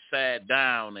upside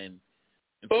down and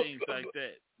things like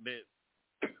that.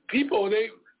 People,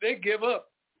 they give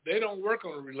up. They don't work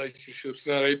on relationships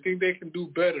now. They think they can do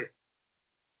better.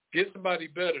 Get somebody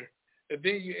better. And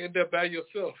then you end up by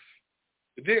yourself.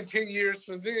 And then 10 years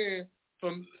from then,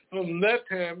 from that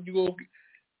time, you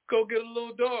go get a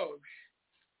little dog.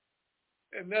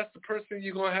 And that's the person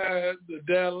you're going to have to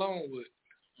die alone with.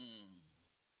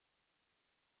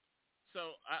 So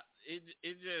it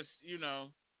just,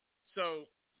 so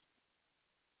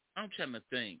I'm trying to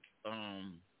think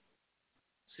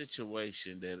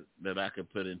situation that I could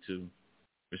put into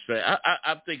respect.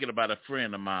 I'm thinking about a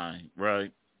friend of mine,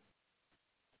 right?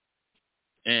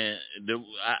 And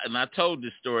I told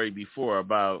this story before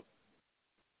about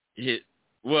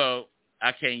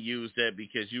I can't use that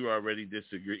because you already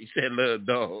disagree. He said little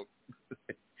dog.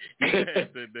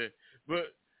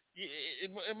 But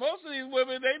most of these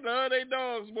women, they love their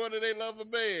dogs more than they love a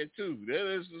man too.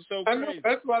 That is so crazy. I know,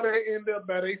 that's why they end up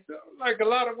by themselves. Like a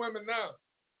lot of women now.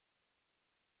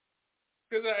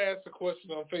 Because I asked a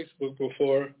question on Facebook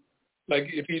before,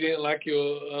 like if he didn't like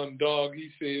your dog,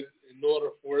 he said in order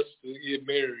for us to get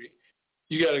married,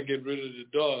 you got to get rid of the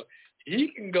dog. He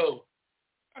can go.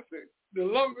 I said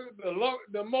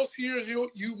the most years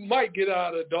you might get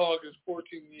out of a dog is 14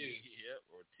 years. Yeah,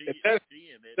 or 10.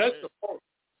 That's the most.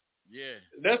 Yeah,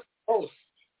 that's the most.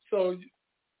 So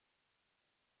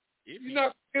you're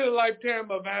not going to get a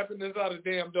lifetime of happiness out of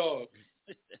damn dog.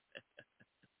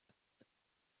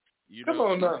 Come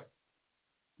on now.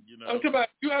 I'm talking about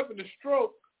you having a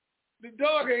stroke. The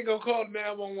dog ain't going to call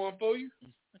 911 for you.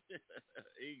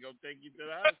 He ain't going to take you to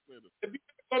the hospital. If you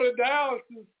go to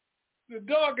dialysis, the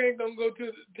dog ain't going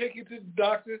to take you to the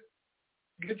doctor,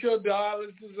 get your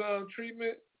dialysis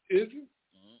treatment, is it?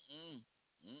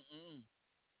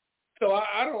 So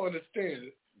I don't understand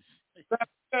it.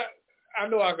 I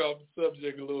know I got off the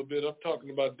subject a little bit. I'm talking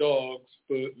about dogs,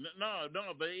 but no,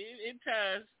 but it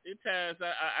ties. It ties.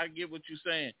 I get what you're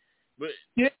saying, but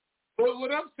yeah. But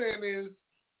what I'm saying is,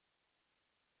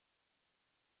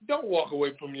 don't walk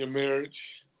away from your marriage.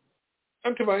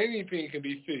 I'm talking about anything can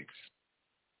be fixed.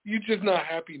 You're just not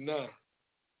happy now.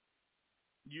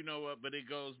 You know what? But it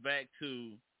goes back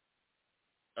to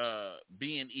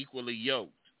being equally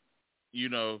yoked. You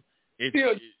know,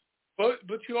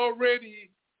 but you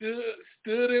already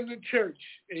stood in the church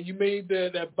and you made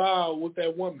that vow with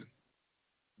that woman.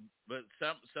 But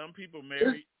some people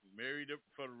married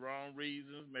for the wrong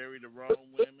reasons, married the wrong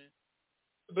women.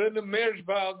 But in the marriage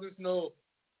vows, it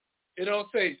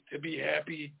don't say to be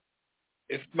happy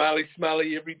and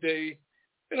smiley every day.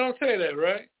 It don't say that,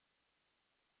 right?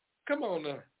 Come on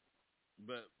now.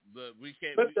 But we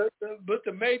can't. But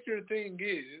the major thing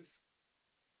is,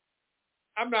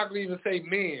 I'm not going to even say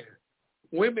men.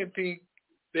 Women think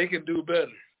they can do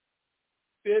better.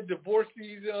 They divorce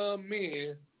these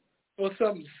men for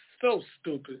something so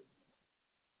stupid,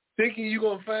 thinking you're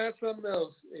going to find something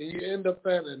else, and you end up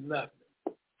finding nothing.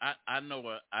 I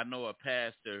know a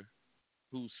pastor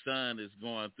whose son is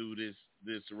going through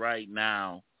this right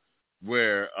now,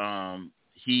 where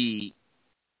he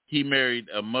married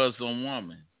a Muslim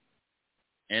woman,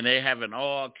 and they having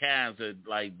all kinds of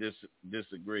like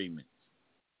disagreements.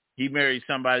 He married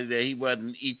somebody that he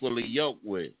wasn't equally yoked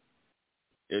with.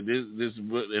 And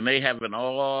they having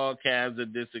all kinds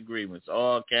of disagreements,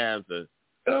 all kinds of.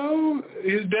 Oh,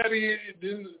 his daddy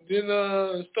didn't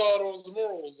install those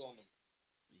morals on him.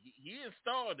 He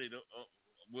installed it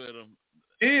with him.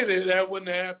 That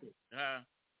wouldn't have happened.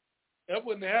 That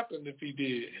wouldn't have happened if he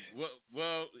did.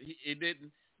 Well, it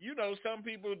didn't. You know, some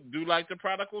people do like the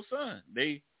prodigal son.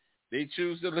 They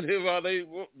choose to live how they.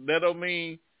 That don't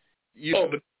mean you. Oh,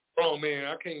 but wrong man.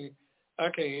 I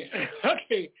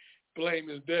can't blame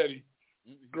his daddy.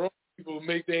 Grown people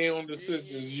make their own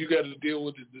decisions. You got to deal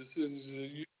with the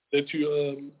decisions that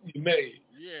you made.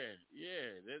 Yeah.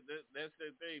 That's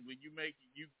the thing. When you make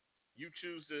you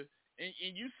choose to, and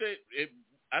you said it.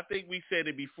 I think we said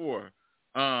it before.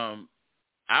 I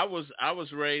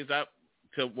was raised up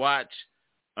to watch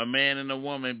a man and a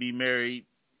woman be married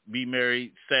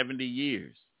 70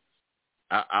 years.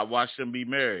 I watched them be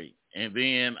married, and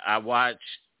then I watched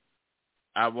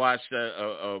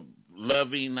a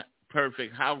loving,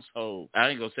 perfect household. I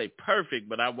ain't gonna say perfect,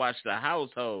 but I watched a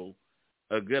household,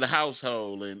 a good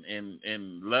household,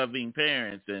 and loving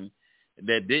parents, and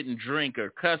that didn't drink or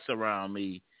cuss around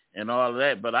me and all of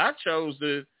that. But I chose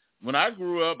to. When I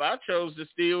grew up, I chose to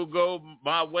still go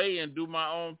my way and do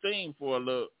my own thing for a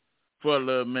little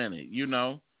minute, you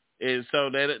know, and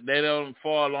so that they don't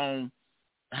fall on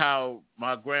how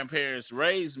my grandparents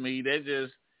raised me. They're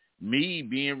just me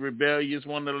being rebellious,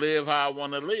 want to live how I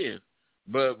want to live.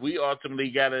 But we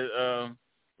ultimately got a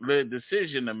little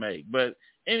decision to make. But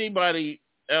anybody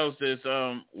else that's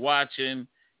watching,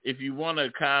 if you want to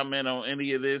comment on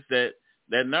any of this, that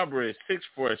number is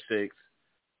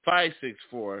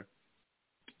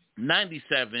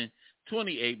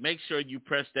 646-564-9728. Make sure you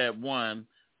press that 1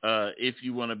 if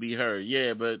you want to be heard.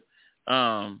 Yeah, but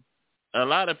a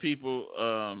lot of people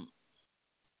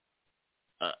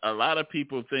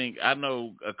think, I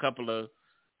know a couple of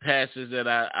pastors that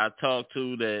I talk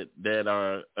to that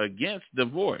are against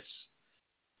divorce.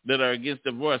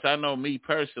 I know me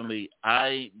personally,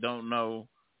 I don't know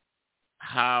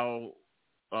how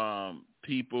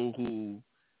people who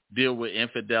deal with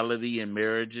infidelity in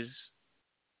marriages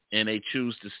and they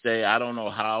choose to stay, I don't know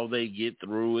how they get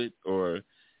through it. Or,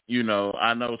 you know,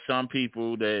 I know some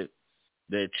people that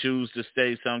that choose to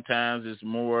stay sometimes it's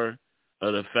more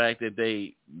of the fact that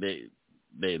they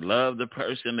love the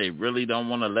person. They really don't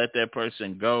want to let that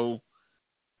person go.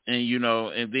 And, you know,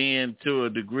 and then to a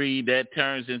degree that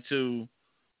turns into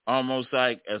almost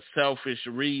like a selfish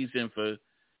reason for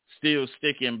still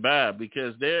sticking by,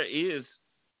 because there is,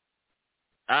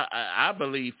 I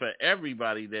believe for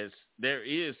everybody there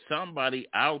is somebody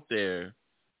out there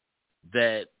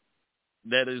that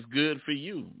is good for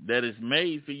you, that is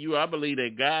made for you. I believe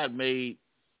that God made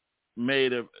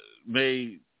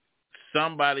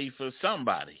somebody for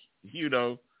somebody, you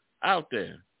know, out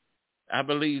there. I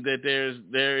believe that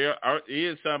there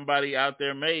is somebody out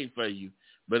there made for you,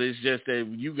 but it's just that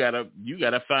you gotta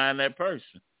find that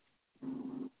person.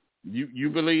 You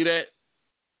believe that?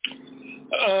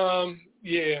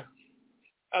 Yeah.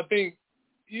 I think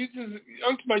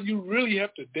I'm talking about you really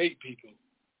have to date people.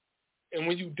 And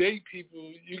when you date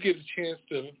people, you get a chance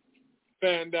to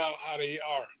find out how they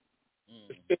are.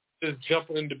 Instead of just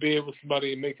jumping into bed with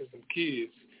somebody and making some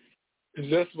kids.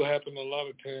 Because that's what happened a lot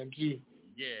of times.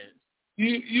 Yeah.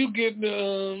 You get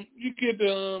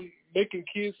making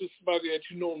kids with somebody that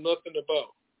you know nothing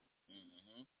about.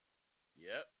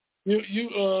 Yep.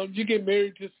 You get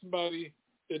married to somebody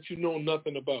that you know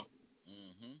nothing about.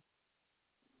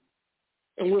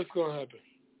 And what's gonna happen?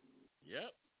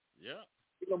 Yep.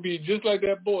 It's gonna be just like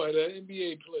that boy, that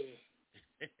NBA player.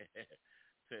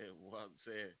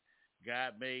 said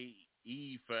God made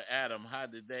Eve for Adam. How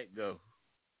did that go?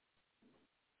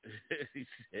 He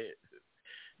said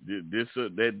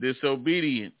that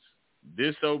disobedience.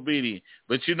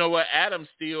 But you know what? Adam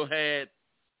still had.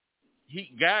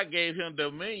 God gave him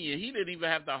dominion. He didn't even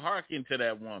have to hearken to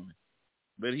that woman,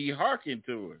 but he hearkened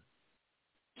to her.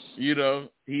 You know,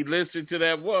 he listened to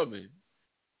that woman.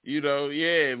 You know,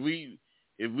 yeah.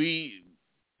 If we,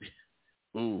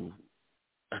 ooh,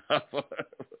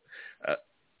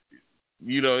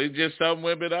 you know, it's just some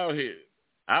women out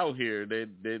here that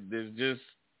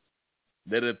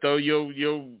that'll throw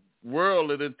your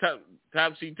world in a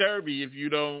topsy turvy if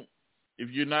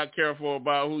you're not careful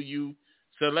about who you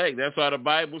select. That's why the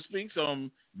Bible speaks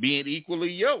on being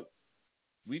equally yoked.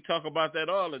 We talk about that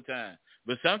all the time,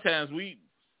 but sometimes we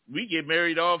get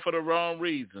married all for the wrong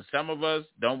reasons. Some of us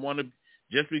don't want to,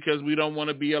 just because we don't want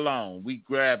to be alone. We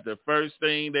grab the first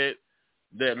thing that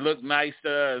look nice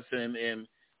to us and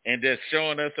just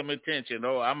showing us some attention.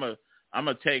 Oh, I'm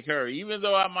a take her, even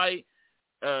though I might.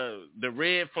 The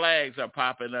red flags are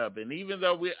popping up, and even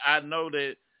though I know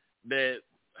that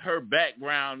her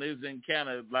background isn't kind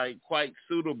of like quite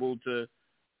suitable to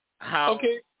how.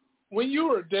 Okay, when you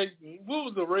were dating, what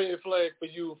was the red flag for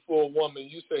you for a woman?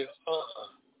 You say,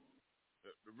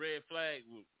 The red flag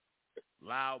was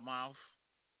loud mouth.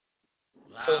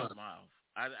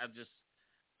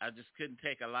 I just couldn't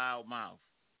take a loud mouth.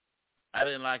 I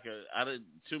didn't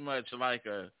too much like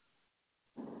a.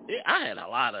 I had a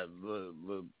lot of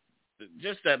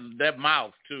just that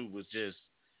mouth too was just,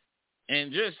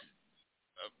 and just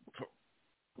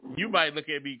you might look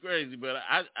at me crazy, but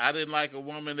I didn't like a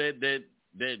woman that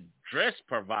dressed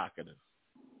provocative.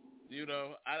 You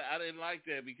know, I didn't like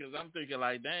that, because I'm thinking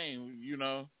like, dang, you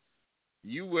know,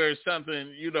 you wear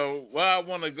something, you know. Well, I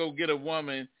want to go get a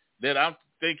woman that I'm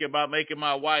thinking about making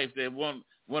my wife that want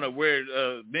to wear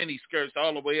mini skirts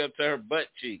all the way up to her butt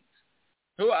cheeks.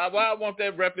 Why I want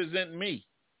that representing me?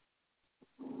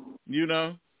 You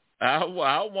know, I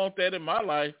want that in my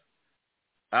life.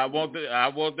 I want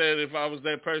that if I was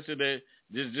that person that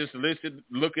just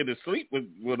looking to sleep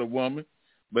with a woman,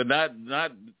 but not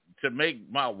to make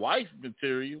my wife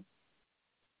material.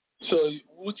 So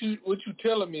what you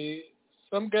telling me?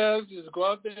 Some guys just go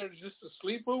out there just to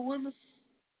sleep with women?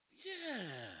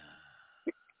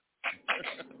 Yeah.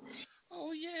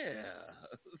 Oh yeah.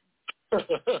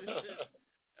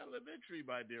 Elementary,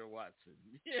 my dear Watson.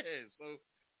 Yeah, so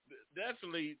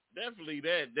definitely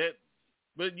that.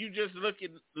 But you just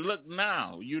look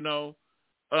now, you know,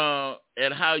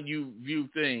 at how you view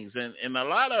things, and a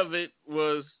lot of it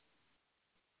was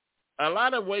a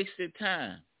lot of wasted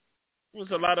time. It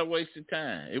was a lot of wasted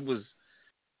time. It was,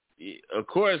 of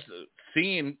course,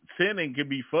 sinning can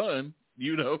be fun,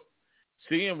 you know.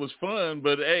 Seeing was fun,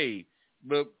 but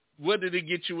what did it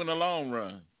get you in the long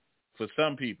run? For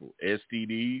some people,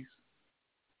 STDs,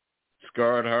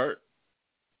 scarred heart.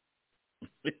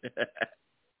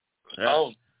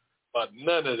 Oh, but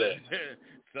none of that.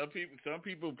 Some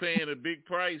people paying a big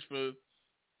price for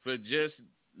just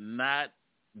not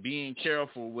being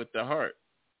careful with the heart.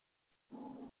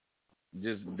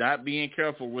 Just not being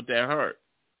careful with that heart.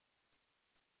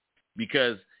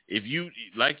 Because if you,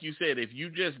 like you said, if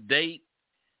you just date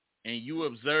and you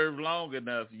observe long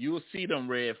enough, you'll see them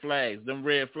red flags. Them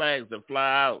red flags that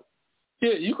fly out.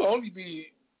 Yeah, you can only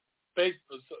be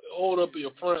hold up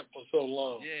your front for so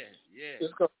long. Yeah.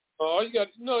 It's all you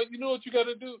got. You know what you got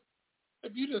to do.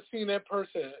 If you just seen that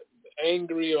person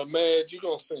angry or mad, you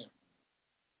gonna see him.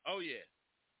 Oh yeah.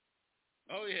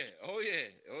 Because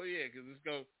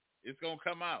it's gonna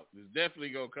come out. It's definitely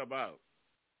gonna come out.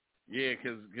 Yeah,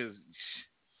 because.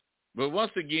 But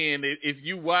once again, if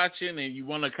you watching and you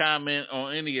want to comment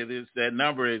on any of this, that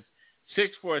number is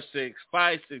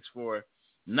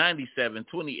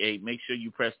 646-564-9728. Make sure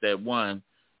you press that 1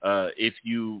 if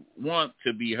you want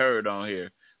to be heard on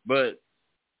here. But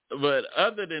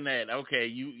other than that, okay,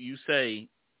 you said.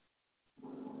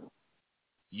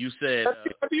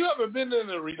 Have you ever been in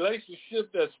a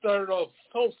relationship that started off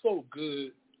so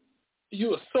good?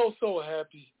 You were so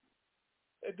happy.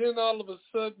 And then all of a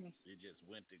sudden, it just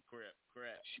went to crap.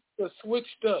 She just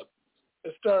switched up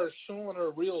and started showing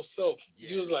her real self. Yeah.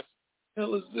 You was like, "The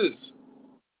hell is this?"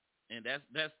 And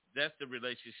that's the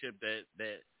relationship that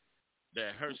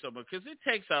hurts so much, because it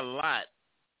takes a lot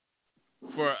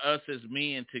for us as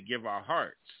men to give our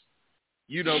hearts.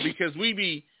 Because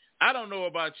I don't know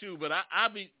about you, but I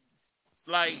be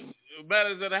like,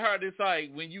 matters of the heart. It's like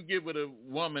when you get with a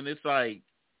woman, it's like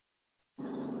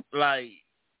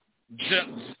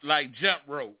jump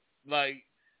rope, like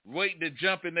waiting to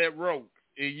jump in that rope,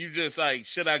 and you just like,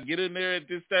 should I get in there at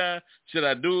this time? Should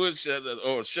I do it?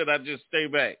 Or should I just stay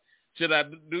back? Should I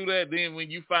do that? Then when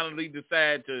you finally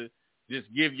decide to just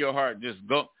give your heart, just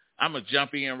go. I'm gonna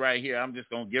jump in right here. I'm just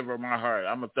gonna give her my heart.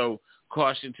 I'm gonna throw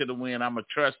caution to the wind. I'm gonna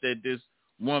trust that this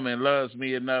woman loves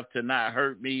me enough to not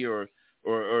hurt me or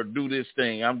do this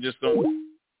thing. I'm just gonna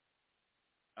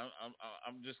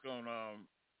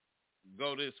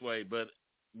go this way. But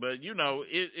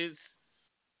it's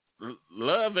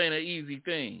love ain't an easy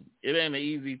thing. It ain't an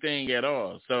easy thing at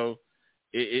all. So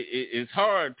it's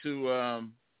hard to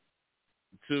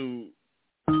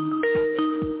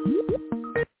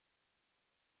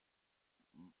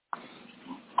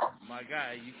my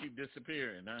guy, you keep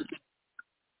disappearing, huh?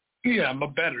 Yeah, my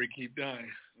battery keep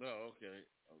dying. Oh, okay.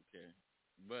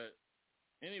 But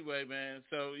anyway, man.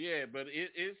 So yeah, but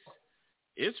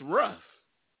it's rough.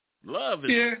 Love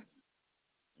is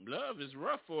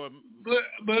rough for.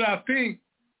 But I think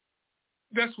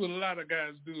that's what a lot of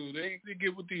guys do. They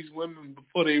get with these women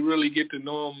before they really get to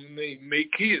know them, and they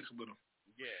make kids with them.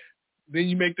 Yeah. Then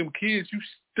you make them kids. You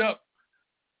stuck.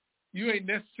 You ain't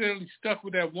necessarily stuck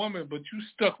with that woman, but you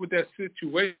stuck with that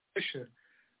situation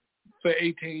for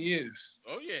 18 years.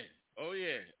 Oh yeah.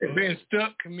 And being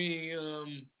stuck can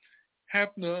mean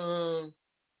having to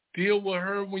deal with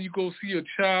her when you go see a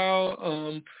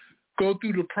child. Go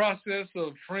through the process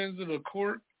of friends of the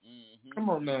court. Mm-hmm. Come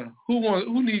on now.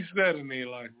 Who needs that in their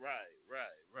life? Right.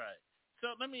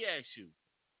 So let me ask you,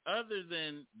 other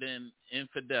than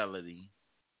infidelity,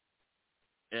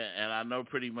 and I know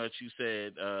pretty much you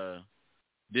said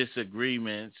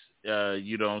disagreements,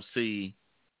 you don't see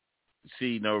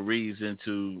no reason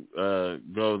to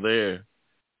go there.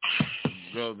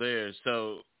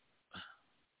 So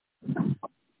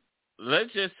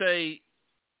let's just say,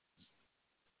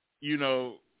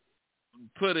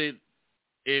 put it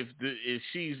if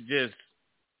she's just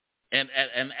an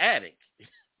addict.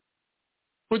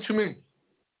 What you mean?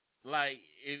 Like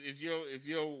if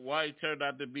your wife turned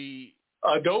out to be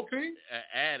a dopey, an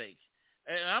addict,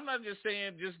 and I'm not just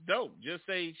saying just dope. Just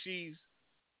say she's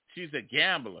a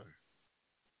gambler.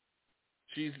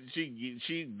 She's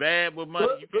bad with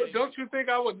money. But don't you think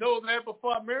I would know that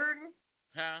before I married her?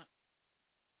 Huh?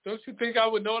 Don't you think I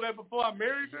would know that before I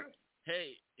married her?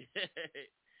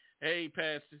 Hey,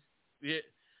 Pastor. Yeah,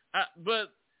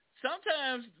 but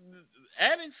sometimes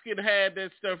addicts can have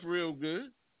that stuff real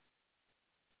good.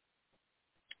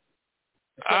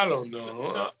 I don't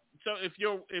know. So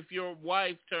if your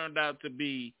wife turned out to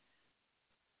be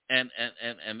an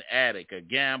addict, a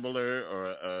gambler,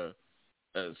 or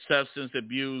a substance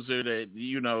abuser that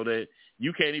you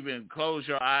can't even close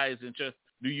your eyes and just,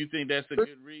 do you think that's a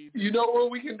good reason? You know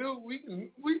what we can do? We can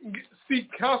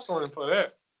seek counseling for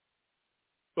that,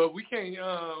 but we can't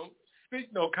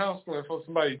seek no counseling for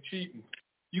somebody cheating.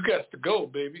 You got to go,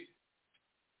 baby.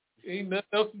 Ain't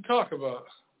nothing else to talk about.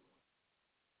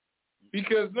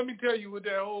 Because let me tell you, with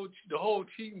the whole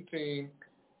cheating thing,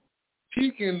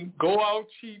 she can go out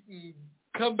cheating,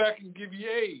 come back and give you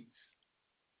AIDS.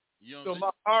 So my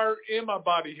heart and my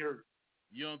body hurt.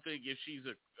 You don't think if she's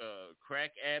a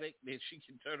crack addict that she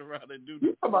can turn around and do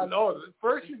that? Come on, no.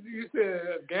 First you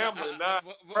said gambling, not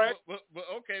crack. But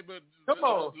okay, but come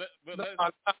on. No,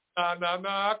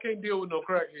 I can't deal with no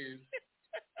crackheads.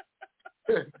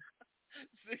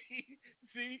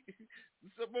 see.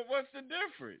 So, but what's the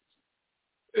difference?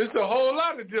 It's a whole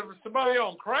lot of difference. Somebody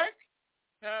on crack?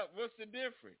 What's the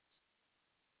difference?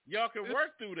 Y'all can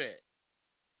work through that.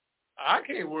 I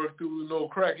can't work through no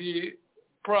crackhead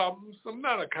problems. I'm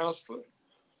not a counselor.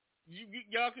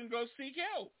 Y'all can go seek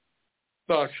help.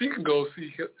 No, she can go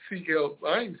seek help.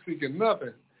 I ain't seeking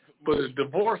nothing but a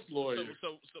divorce lawyer.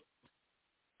 So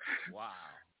wow.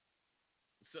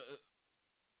 So,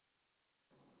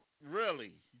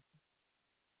 really?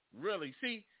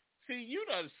 See, you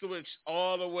done switched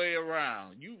all the way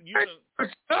around. You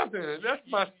done nothing. That's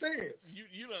my stance.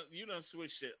 You done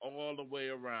switched it all the way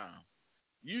around.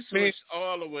 You switched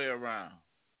all the way around.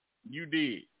 You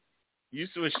did. You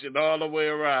switched it all the way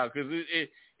around because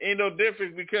it ain't no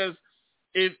difference. Because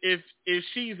if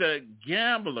she's a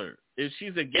gambler, you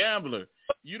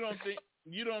don't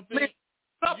think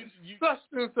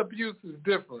substance abuse is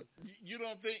different. You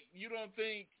don't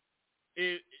think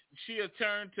if she'll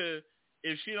turn to,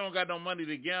 if she don't got no money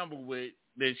to gamble with,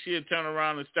 that she'll turn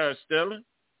around and start stealing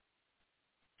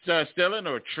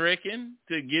or tricking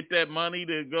to get that money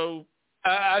to go.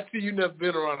 I see you never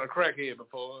been around a crackhead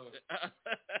before.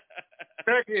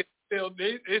 Crackheads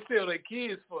they sell their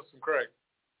kids for some crack.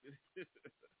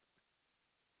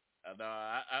 No,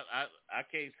 I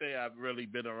can't say I've really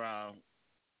been around.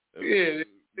 Yeah,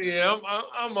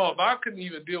 I'm off. I couldn't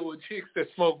even deal with chicks that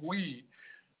smoke weed,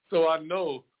 so I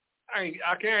know I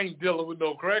ain't dealing with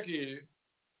no crackhead.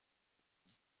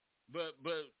 But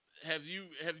have you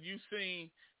seen?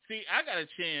 See, I got a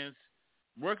chance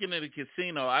working at a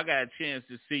casino. I got a chance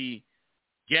to see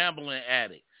gambling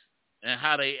addicts and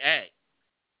how they act.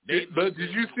 But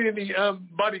did you see any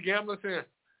buddy gamblers saying,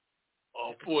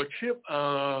 "Oh, for a chip,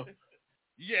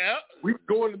 yeah, we can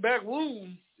go in the back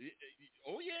room."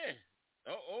 Oh yeah,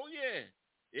 oh yeah.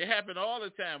 It happened all the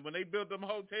time when they built them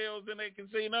hotels in that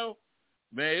casino.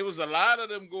 Man, it was a lot of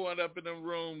them going up in them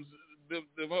rooms,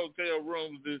 them hotel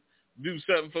rooms, to do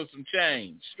something for some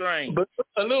change. Strange. But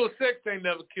a little sex ain't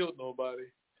never killed nobody.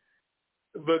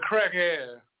 But crack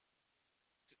has.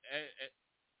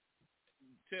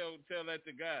 Tell that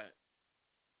to God.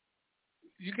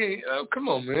 You can't. Come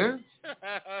on, man.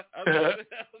 I'm just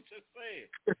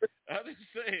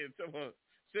saying. Come on.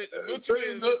 What you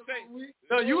say?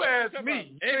 No, you asked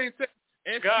me. You ain't say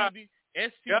God.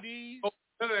 STDs,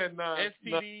 God.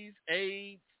 STDs,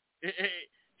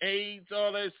 AIDS,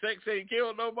 all that sex ain't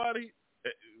killed nobody.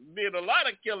 Did a lot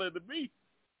of killing to me.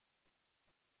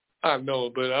 I know,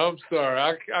 but I'm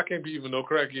sorry. I can't be even no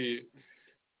crackhead.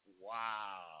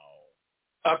 Wow.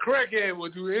 A crackhead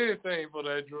would do anything for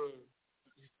that drug.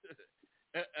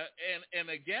 And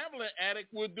a gambling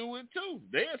addict would do it too.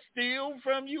 They'll steal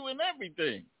from you and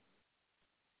everything.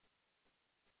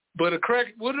 But a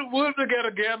crack, what if they got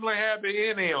a gambling habit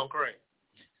in there on crack?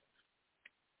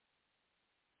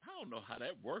 I don't know how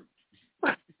that works.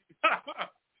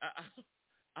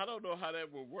 I don't know how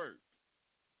that would work.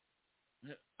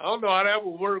 I don't know how that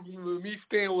would work with me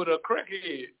staying with a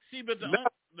crackhead. See, but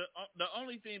the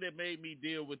only thing that made me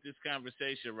deal with this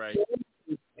conversation right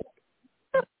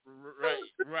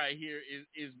here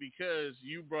is because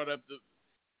you brought up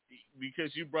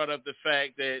the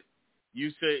fact that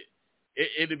you said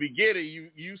in the beginning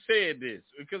you said this,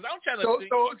 because I'm trying to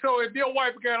think. So if your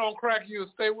wife got on crack, you'll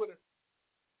stay with her?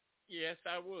 Yes,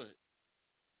 I would.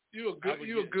 You're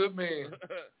a good man.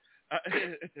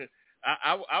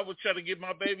 I would try to get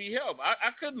my baby help.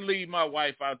 I couldn't leave my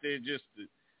wife out there just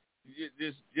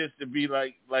to be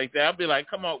like that. I'd be like,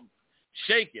 come on,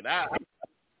 shake it. I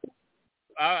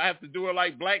have to do it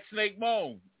like Black Snake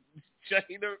Moan,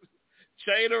 chain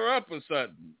her up or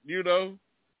something,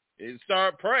 and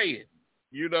start praying,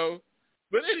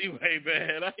 But anyway,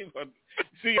 man, I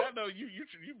know you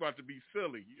about to be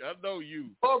silly. I know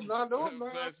you. Oh no,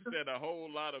 man. I said a whole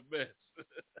lot of mess.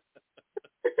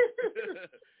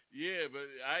 Yeah, but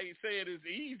I ain't saying it's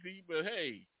easy. But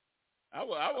hey, I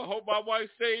would hope my wife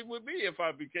stayed with me if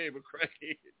I became a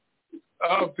crackhead.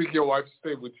 I don't think your wife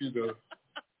stayed with you though.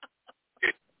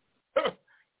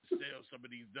 Sell some of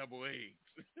these double eggs.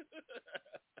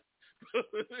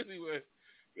 Anyway,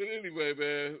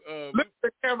 man. Look at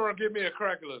the camera and give me a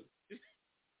crack look.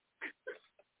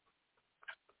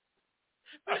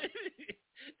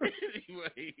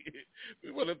 Anyway,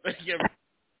 we want to thank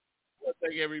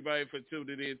everybody for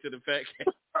tuning in to the Fat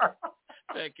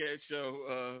Cat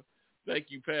Show. Thank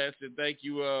you, Pastor. Thank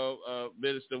you,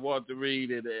 Minister Walter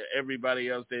Reed, and everybody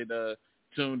else that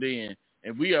tuned in.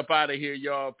 And we up out of here,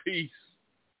 y'all. Peace.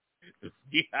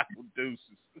 Yeah,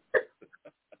 deuces.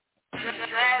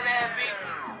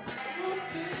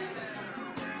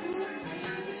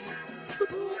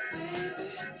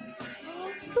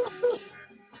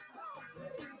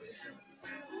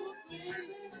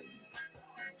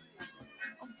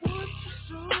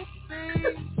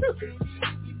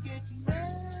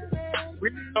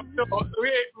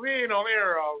 we ain't on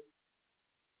air,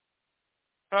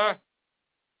 huh?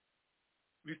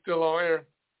 We still on air.